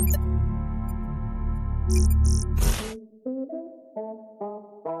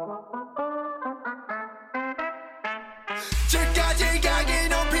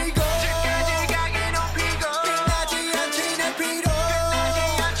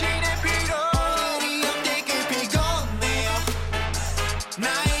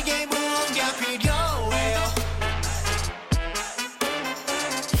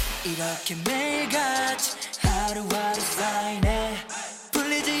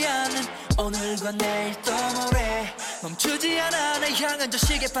 내일 또 모레 멈추지 않아 날 향한 저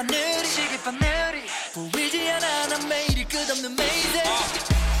시계바늘이 보이지 않아 난 매일이 끝없는 매일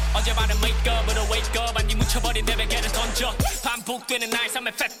어제 바른 메이크업으로 wake up 안기 묻혀버린 내 베개를 던져 반복되는 나의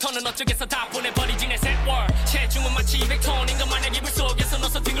삶의 패턴은 어쩌겠어 다 보내버리지 내 세월 체중은 마치 200톤인 것마냥 이불 속에서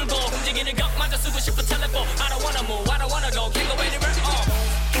넣어서 뒹굴고 움직이는 것마저 쓰고 싶은 텔레폰 I don't wanna move, I don't wanna go can't go anywhere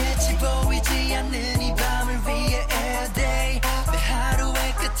끝이 보이지 않는 이 밤을 위해 all day 내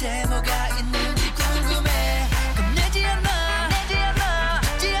하루의 끝에 뭐가 있는지 궁금해 겁내지 않아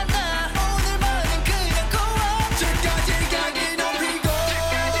오늘만은 그냥 고와 저까지 가기 높이고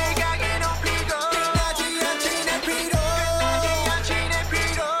끝나지 않지 내 피로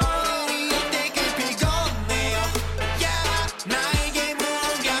오늘이 어때 그 피곤해요 yeah 나에게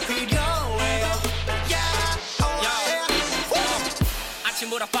무언가 필요해요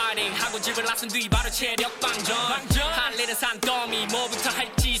아침보다 파이팅 하고 집을 나선 뒤 바로 체력 방전 할 일은 산더미 뭐부터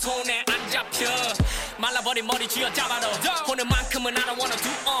할지 손에 안 잡혀 말라버린 머리 쥐어잡아도 오늘만큼은 I don't wanna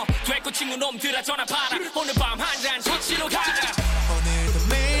do 됐고 친구 놈들아 전화 받아 오늘 밤 한잔 터치로 가자 오늘도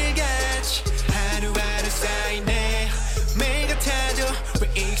매일같이 하루하루 쌓이네 매일 같아도 왜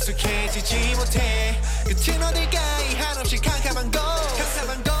익숙해지지 못해 끝은 어딜까에 한없이 캄캄한 곳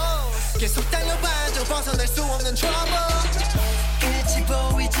계속 달려봐도 벗어날 수 없는 trouble 끝이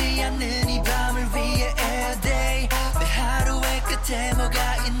보이지 않는 이 밤을 위해 all day 내 하루의 끝에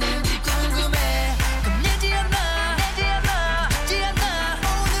뭐가 있는지 궁금해 겁내지 않아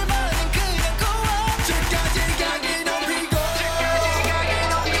오늘만은 그냥 고와 저까지 가기 높이고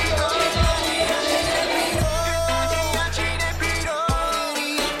끝나지 않지 내 피로 오늘이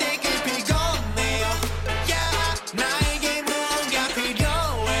어때 그 피곤해요 yeah 나에게 무언가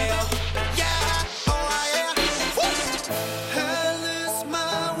필요해요 yeah I lose my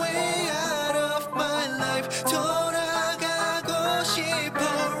way out of my life 돌아가고 싶어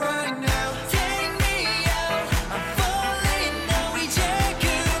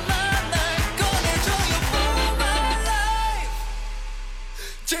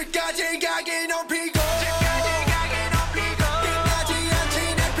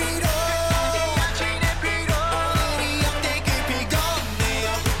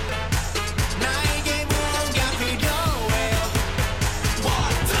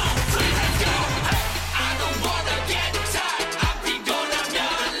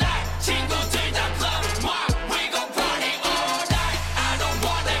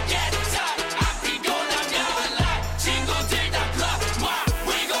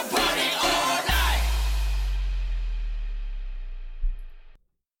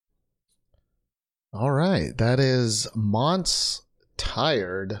That is Mont's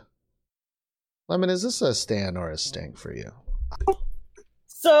Tired. Lemon, is this a stan or a stink for you?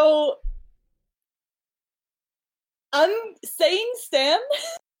 So I'm saying Stan,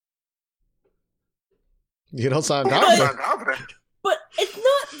 You don't sound confident. but it's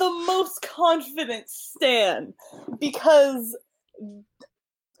not the most confident Stan because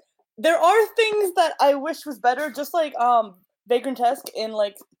there are things that I wish was better. Just like Vagrantesque in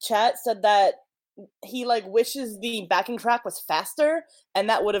like chat said that he like wishes the backing track was faster, and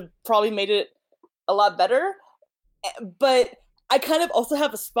that would have probably made it a lot better. But I kind of also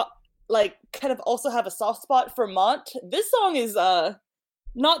have a soft spot for Mont. This song is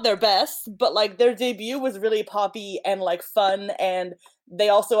not their best, but like their debut was really poppy and like fun, and they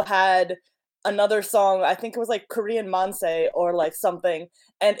also had another song, I think it was like Korean Manse or like something,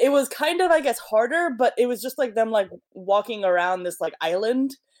 and it was kind of, I guess, harder, but it was just like them like walking around this like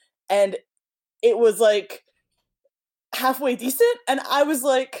island, and it was like halfway decent, and I was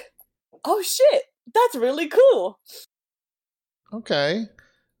like, oh shit, that's really cool. Okay.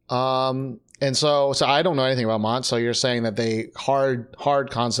 And so I don't know anything about Mont, so you're saying that they hard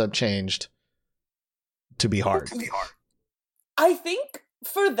concept changed to be hard. I think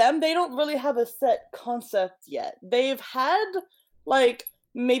for them, they don't really have a set concept yet. They've had like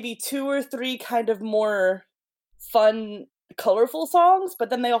maybe 2 or 3 kind of more fun, colorful songs, but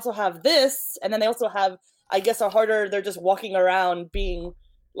then they also have this, and then they also have, I guess, a harder, they're just walking around being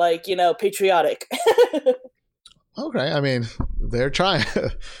like, you know, patriotic. Okay, I mean, they're trying.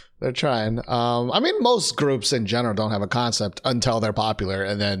 They're trying. I mean, most groups in general don't have a concept until they're popular,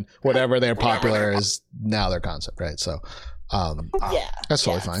 and then whatever they're popular is now their concept, right? So, yeah, that's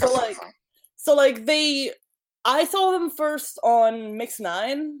totally fine. So like I saw them first on Mix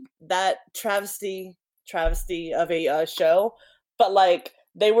 9, that travesty of a show, but like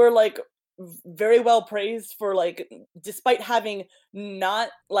they were like very well praised for like, despite having not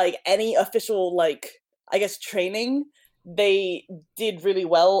like any official like, I guess, training, they did really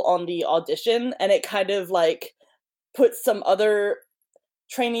well on the audition, and it kind of like put some other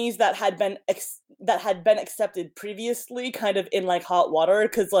trainees that had been accepted previously kind of in like hot water,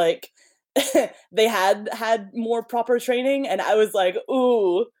 because like they had more proper training, and I was like,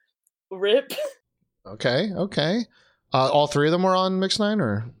 ooh, rip. Okay. All 3 of them were on Mix 9,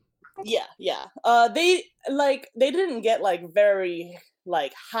 or? Yeah. They didn't get like very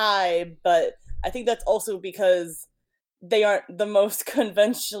like high, but I think that's also because they aren't the most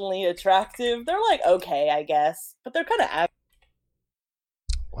conventionally attractive. They're like, okay, I guess, but they're kind of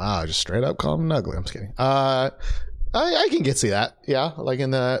Wow, just straight up call them ugly. I'm just kidding. I can see that. Yeah, like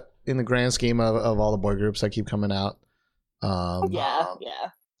in the grand scheme of all the boy groups that keep coming out. Yeah.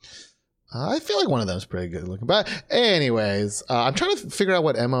 I feel like one of them is pretty good looking. But anyways, I'm trying to figure out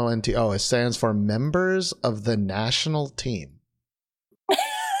what MONT. Oh, it stands for Members of the National Team.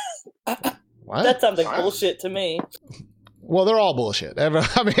 What? That sounds like bullshit to me. Well, they're all bullshit. I mean,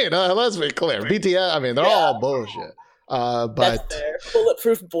 let's be clear. BTS, I mean, they're all bullshit. But that's fair.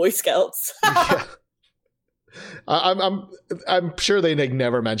 Bulletproof Boy Scouts. Yeah. I'm sure they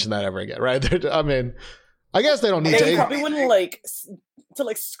never mention that ever again, right? I mean, I guess they don't need they to. Probably wouldn't like to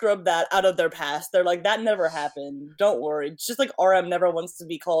like scrub that out of their past. They're like, that never happened. Don't worry. It's just like RM never wants to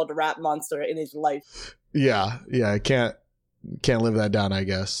be called a rap monster in his life. Yeah, I can't live that down, I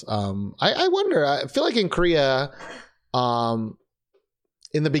guess. I wonder. I feel like in Korea,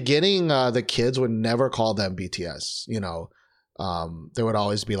 in the beginning, the kids would never call them BTS. You know, they would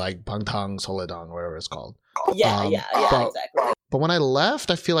always be like Bangtan Solidang, whatever it's called. Yeah, exactly. But when I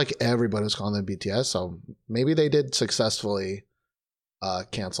left, I feel like everybody was calling them BTS. So maybe they did successfully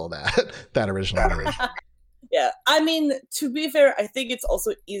cancel that original name. Yeah, I mean, to be fair, I think it's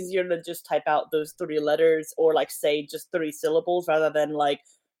also easier to just type out those 3 letters, or like say just 3 syllables rather than like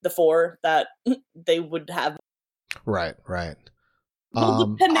the 4 that they would have. Right. Well,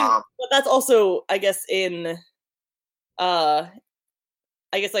 depending, but that's also, I guess, in I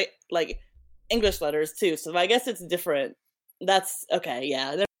guess like English letters too. So I guess it's different. That's okay.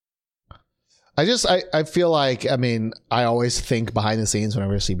 Yeah. I feel like, I mean, I always think behind the scenes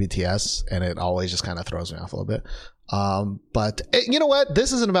whenever I see BTS, and it always just kind of throws me off a little bit. But you know what?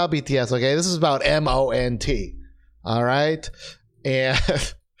 This isn't about BTS, okay? This is about MONT. All right?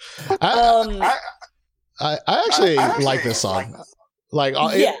 And I actually like this song. Like,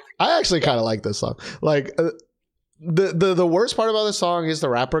 I actually kind of like this song. Like, the worst part about this song is the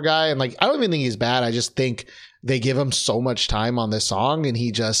rapper guy, and like, I don't even think he's bad. I just think they give him so much time on this song, and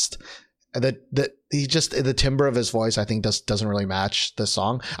he just the timbre of his voice, I think, doesn't really match the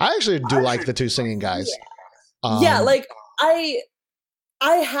song. I actually do like the 2 singing guys. Yeah, like I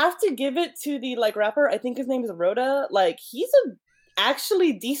I have to give it to the like rapper. I think his name is Rhoda. Like he's a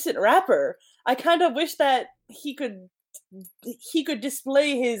actually decent rapper. I kind of wish that he could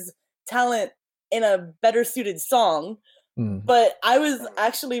display his talent in a better suited song. But I was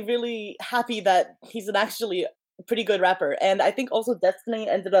actually really happy that he's an actually pretty good rapper. And I think also Destiny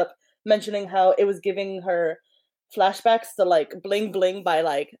ended up mentioning how it was giving her flashbacks to like Bling Bling by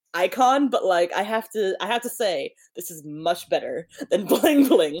like Icon, but like I have to say this is much better than Bling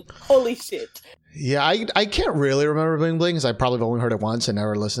Bling. Holy shit. Yeah, I can't really remember Bling Bling because I probably only heard it once and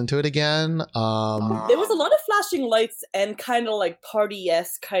never listened to it again. There was a lot of flashing lights and kind of like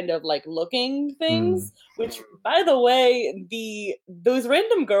party-esque kind of like looking things, which by the way, those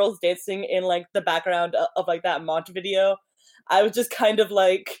random girls dancing in like the background of like that Mont video, I was just kind of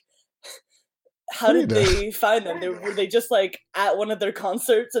like, how did they find them? Were they just like at one of their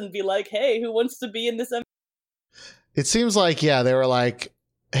concerts and be like, hey, who wants to be in this? It seems like, yeah, they were like,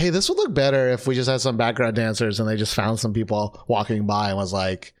 hey, this would look better if we just had some background dancers, and they just found some people walking by and was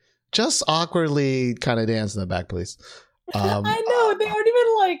like, just awkwardly kind of dance in the back, please. I know, they aren't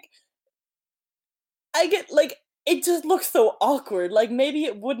even like, I get like, it just looks so awkward. Like maybe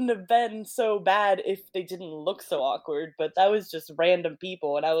it wouldn't have been so bad if they didn't look so awkward, but that was just random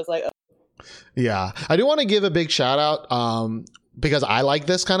people, and I was like, oh. Yeah, I do want to give a big shout out because I like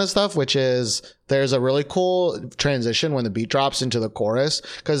this kind of stuff, which is there's a really cool transition when the beat drops into the chorus,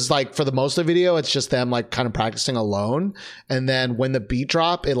 because like for the most of the video it's just them like kind of practicing alone, and then when the beat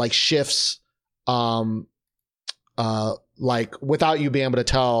drop it like shifts like without you being able to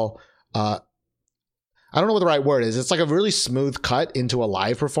tell I don't know what the right word is. It's like a really smooth cut into a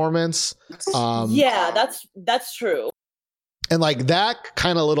live performance. Yeah, that's true. And like that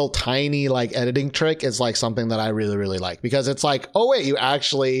kind of little tiny like editing trick is like something that I really, really like, because it's like, oh wait, you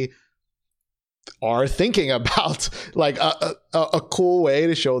actually are thinking about like a cool way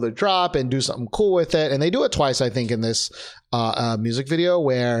to show the drop and do something cool with it. And they do it twice, I think, in this music video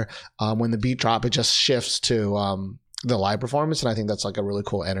where when the beat drop, it just shifts to the live performance. And I think that's like a really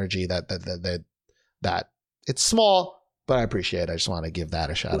cool energy that it's small, but I appreciate it. I just want to give that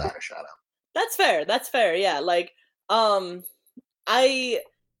a shout out. That's fair. Yeah. Like, I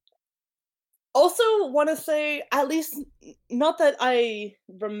also want to say, at least not that I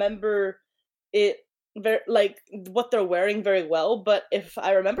remember it very like what they're wearing very well, but if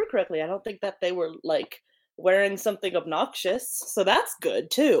I remember correctly, I don't think that they were like wearing something obnoxious, so that's good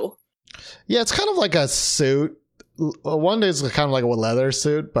too. Yeah, it's kind of like a suit. One is kind of like a leather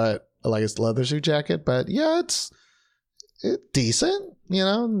suit, but like it's a leather suit jacket. But yeah, it's decent. You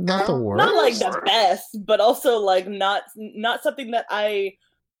know, not the worst. Not like the best, but also like not something that I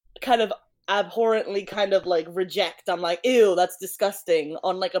kind of abhorrently kind of like reject. I'm like, ew, that's disgusting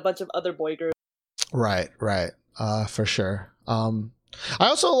on like a bunch of other boy groups. Right. For sure. I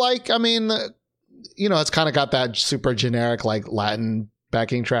also like, I mean, you know, it's kind of got that super generic like Latin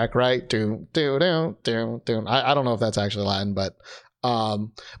backing track, right? Do. I don't know if that's actually Latin, but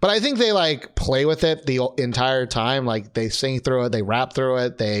I think they like play with it the entire time. Like they sing through it, they rap through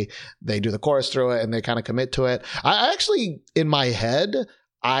it, they do the chorus through it, and they kind of commit to it. I actually, in my head,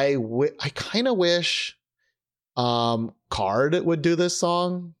 I kind of wish Card would do this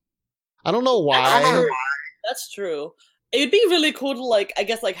song. I don't know why. That's true. It'd be really cool to like, I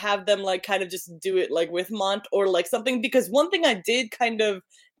guess like have them like kind of just do it like with Mont or like something, because one thing I did kind of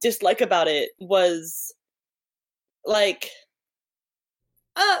dislike about it was like,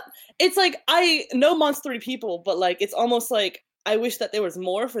 it's like I know Mont's 3 people, but like it's almost like I wish that there was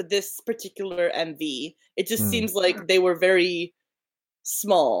more for this particular MV. It just seems like they were very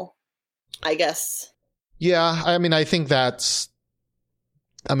small, I guess. Yeah, I mean, I think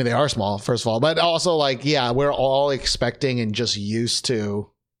they are small, first of all, but also like, yeah, we're all expecting and just used to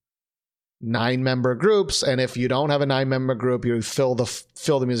 9-member groups, and if you don't have a 9-member group, you fill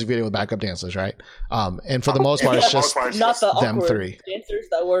the music video with backup dancers, right? And for the most part, it's just not the them 3 dancers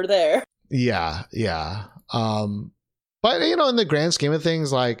that were there. Yeah. But you know, in the grand scheme of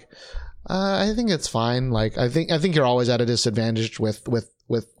things, like I think it's fine. Like I think you're always at a disadvantage with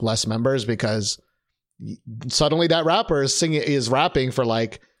less members, because suddenly that rapper is rapping for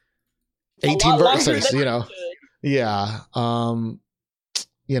like 18 verses, you know. Yeah.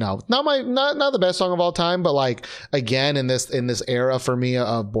 You know, not the best song of all time, but like again, in this era for me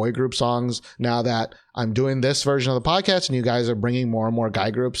of boy group songs, now that I'm doing this version of the podcast and you guys are bringing more and more guy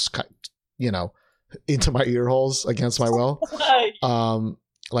groups, you know, into my ear holes against my will.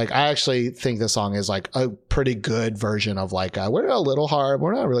 Like I actually think this song is like a pretty good version of like we're a little hard,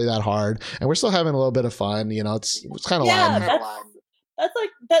 we're not really that hard, and we're still having a little bit of fun. You know, it's kind of that's like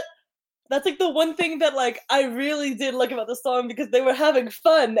that. That's like the one thing that like I really did like about the song because they were having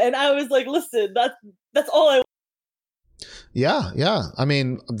fun, and I was like, listen, that's all I. Yeah. I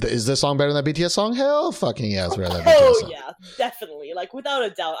mean, is this song better than that BTS song? Hell fucking yeah, it's better than that BTS Oh song. yeah, definitely. Like without a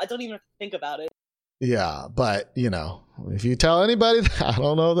doubt. I don't even have to think about it. Yeah, but you know, if you tell anybody that, I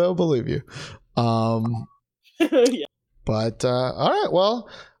don't know, they'll believe you. Yeah. But all right, well,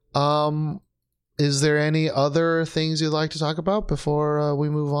 is there any other things you'd like to talk about before we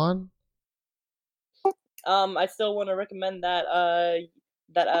move on? I still want to recommend that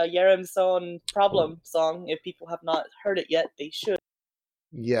Yerem Son Problem song. If people have not heard it yet, they should.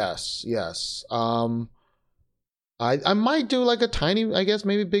 Yes. I might do like a tiny, I guess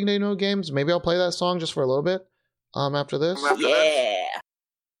maybe Big Name No Games. Maybe I'll play that song just for a little bit. After this. Yeah.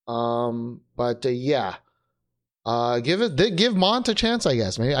 But yeah. Give Mont a chance, I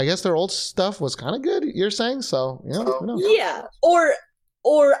guess. Maybe I guess their old stuff was kind of good. You're saying so? Yeah. Who knows? Yeah.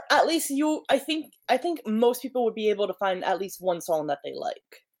 Or at least I think most people would be able to find at least one song that they like.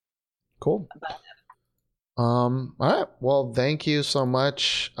 Cool. All right. Well, thank you so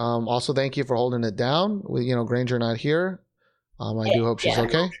much. Also, thank you for holding it down. Granger not here. I do hope she's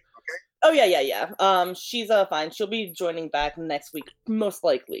okay. Oh yeah. She's fine. She'll be joining back next week, most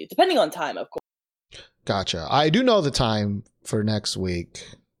likely, depending on time, of course. Gotcha. I do know the time for next week.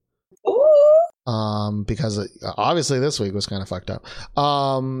 Ooh. Because obviously this week was kind of fucked up.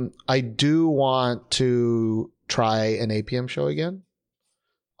 I do want to try an 8 p.m. show again.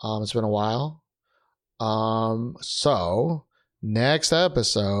 It's been a while. So next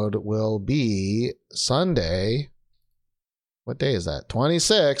episode will be Sunday. What day is that?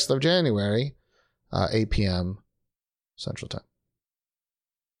 26th of January, 8 p.m. Central Time.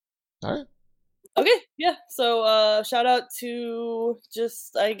 All right. Okay, yeah. So shout out to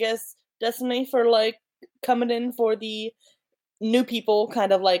just, I guess, Destiny for like coming in for the new people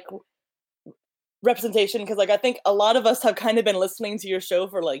kind of like representation, because like I think a lot of us have kind of been listening to your show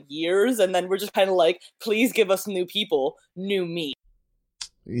for like years, and then we're just kind of like, please give us new people, new me.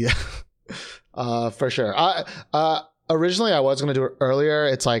 Yeah. For sure. Originally I was going to do it earlier.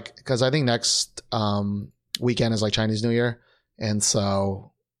 It's like, because I think next weekend is like Chinese New Year, and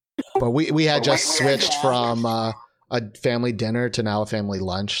so but we had just switched from a family dinner to now a family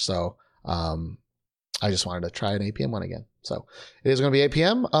lunch, so I just wanted to try an 8 p.m. one again. So it is going to be 8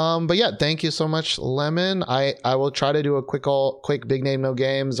 p.m. But yeah, thank you so much, Lemon. I will try to do a quick Big Name No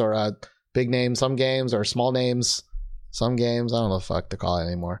Games, or a Big Name Some Games, or Small Names Some Games. I don't know the fuck to call it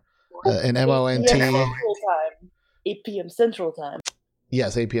anymore. An MONT. 8 p.m. Central Time.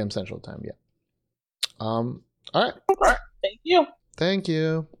 Yes, 8 p.m. Central Time. Yeah. All right. Thank you. Thank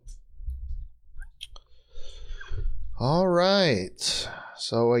you. All right.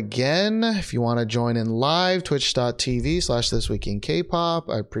 So again, if you want to join in live,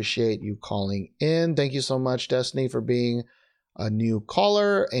 twitch.tv/thisweekinkpop. I appreciate you calling in. Thank you so much, Destiny, for being a new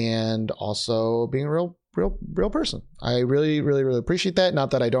caller and also being a real person. I really, really, really appreciate that.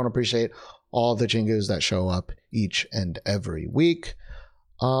 Not that I don't appreciate all the Jingus that show up each and every week.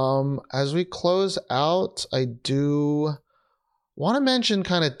 As we close out, I do want to mention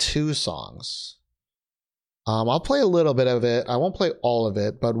kind of two songs. I'll play a little bit of it. I won't play all of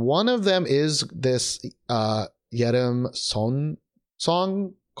it, but one of them is this Yerem Son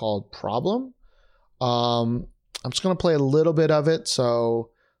song called Problem. I'm just going to play a little bit of it so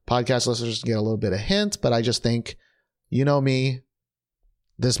podcast listeners get a little bit of hint, but I just think, you know me,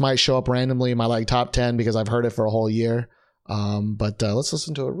 this might show up randomly in my like top 10 because I've heard it for a whole year. But let's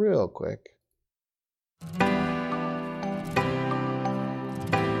listen to it real quick.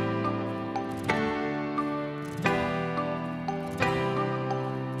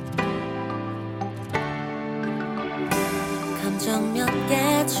 감정 몇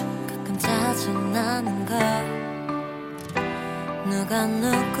개 중 가끔 짜증나는 걸 누가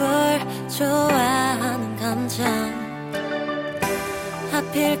누굴 좋아하는 감정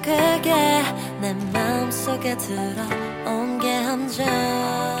하필 그게 내 마음속에 들어온 게 함정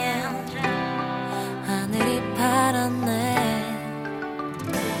하늘이 파랗네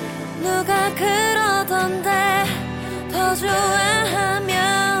누가 그러던데 더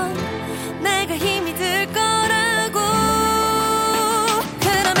좋아하면 내가 힘이 들 거라고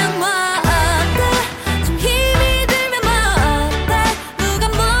그러면 뭐 어때 좀 힘이 들면 뭐 어때 누가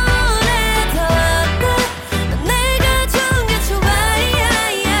뭐래도 어때 난 내가 좋은 게 좋아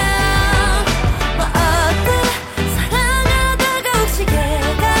뭐 어때 사랑하다가 혹시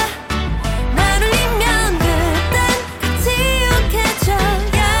걔가 날 울리면 그땐 같이 욕해줘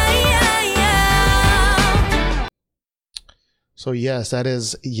So yes, that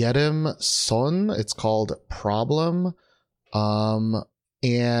is Yerem Son. It's called Problem.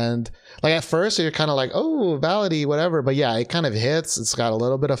 And like at first you're kind of like, oh, ballady, whatever. But yeah, it kind of hits. It's got a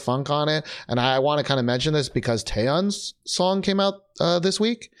little bit of funk on it. And I want to kind of mention this because Taeyeon's song came out this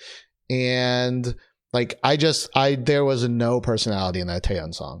week. And like, there was no personality in that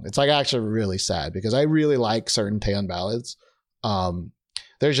Taeyeon song. It's like actually really sad because I really like certain Taeyeon ballads.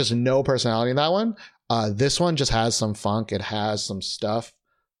 There's just no personality in that one. This one just has some funk. It has some stuff.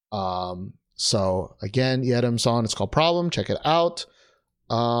 So again, Yerim's song, it's called Problem. Check it out.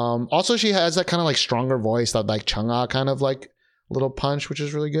 Also, she has that kind of like stronger voice, that like Chang'a kind of like little punch, which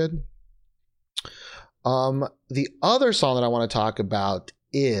is really good. The other song that I want to talk about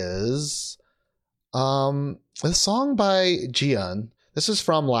is a song by Jiyeon. This is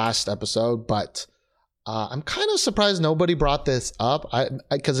from last episode, but I'm kind of surprised nobody brought this up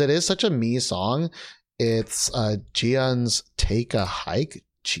because it is such a me song. It's Jiyeon's Take a Hike.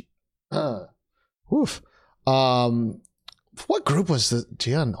 What group was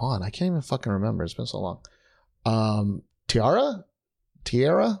Jiyeon on? I can't even fucking remember. It's been so long. Tiara?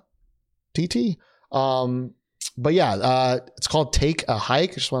 TT? But yeah, it's called Take a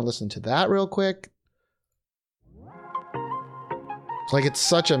Hike. I just want to listen to that real quick. Like, it's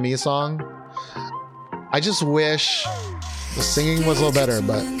such a me song. I just wish the singing was a little better,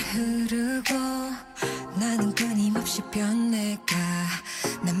 but 나는 끊임없이 변해가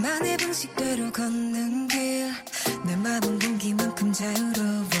나만의 방식대로 걷는 길 내 맘은 공기만큼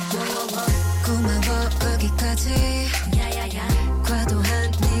자유로워 고마워 거기까지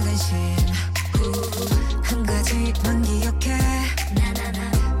과도한 네 관심 한 가지만 기억해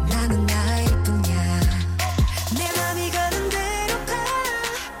나는 나일 뿐이야 내 맘이 가는 대로 가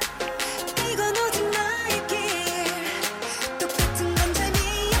이건 오직 나의 길 똑같은 건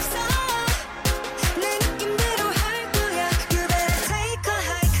재미없어 내 느낌대로 할 거야 You better take a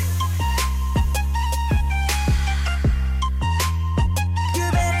hike You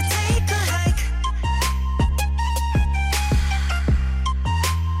better take a hike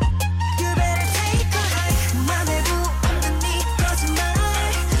You better take a hike 맘에 부었던 네 거짓말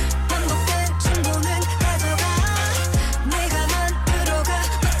반복된 충고는 가져가 내가 만들어가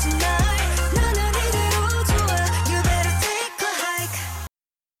마치 날 나는 이대로 좋아 You better take a hike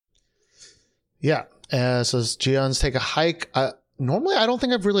yeah. So it's Jiyeon's Take a Hike. Normally, I don't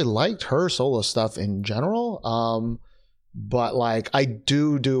think I've really liked her solo stuff in general. But like, I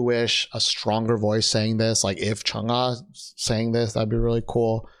do wish a stronger voice sang this. Like, if Chang'a sang this, that'd be really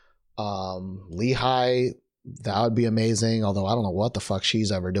cool. Lehigh, that would be amazing. Although I don't know what the fuck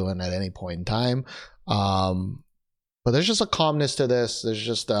she's ever doing at any point in time. But there's just a calmness to this. There's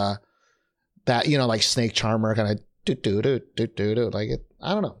just that, you know, like Snake Charmer kind of do like it.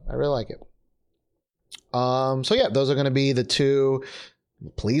 I don't know. I really like it. So yeah, those are going to be the two.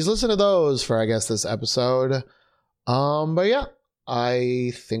 Please listen to those for, I guess, this episode. But yeah,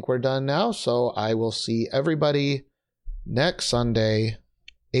 I think we're done now. So I will see everybody next Sunday,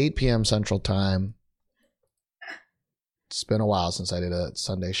 8 p.m. Central Time. It's been a while since I did a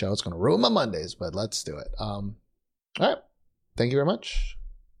Sunday show. It's going to ruin my Mondays, but let's do it. All right. Thank you very much.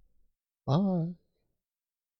 Bye.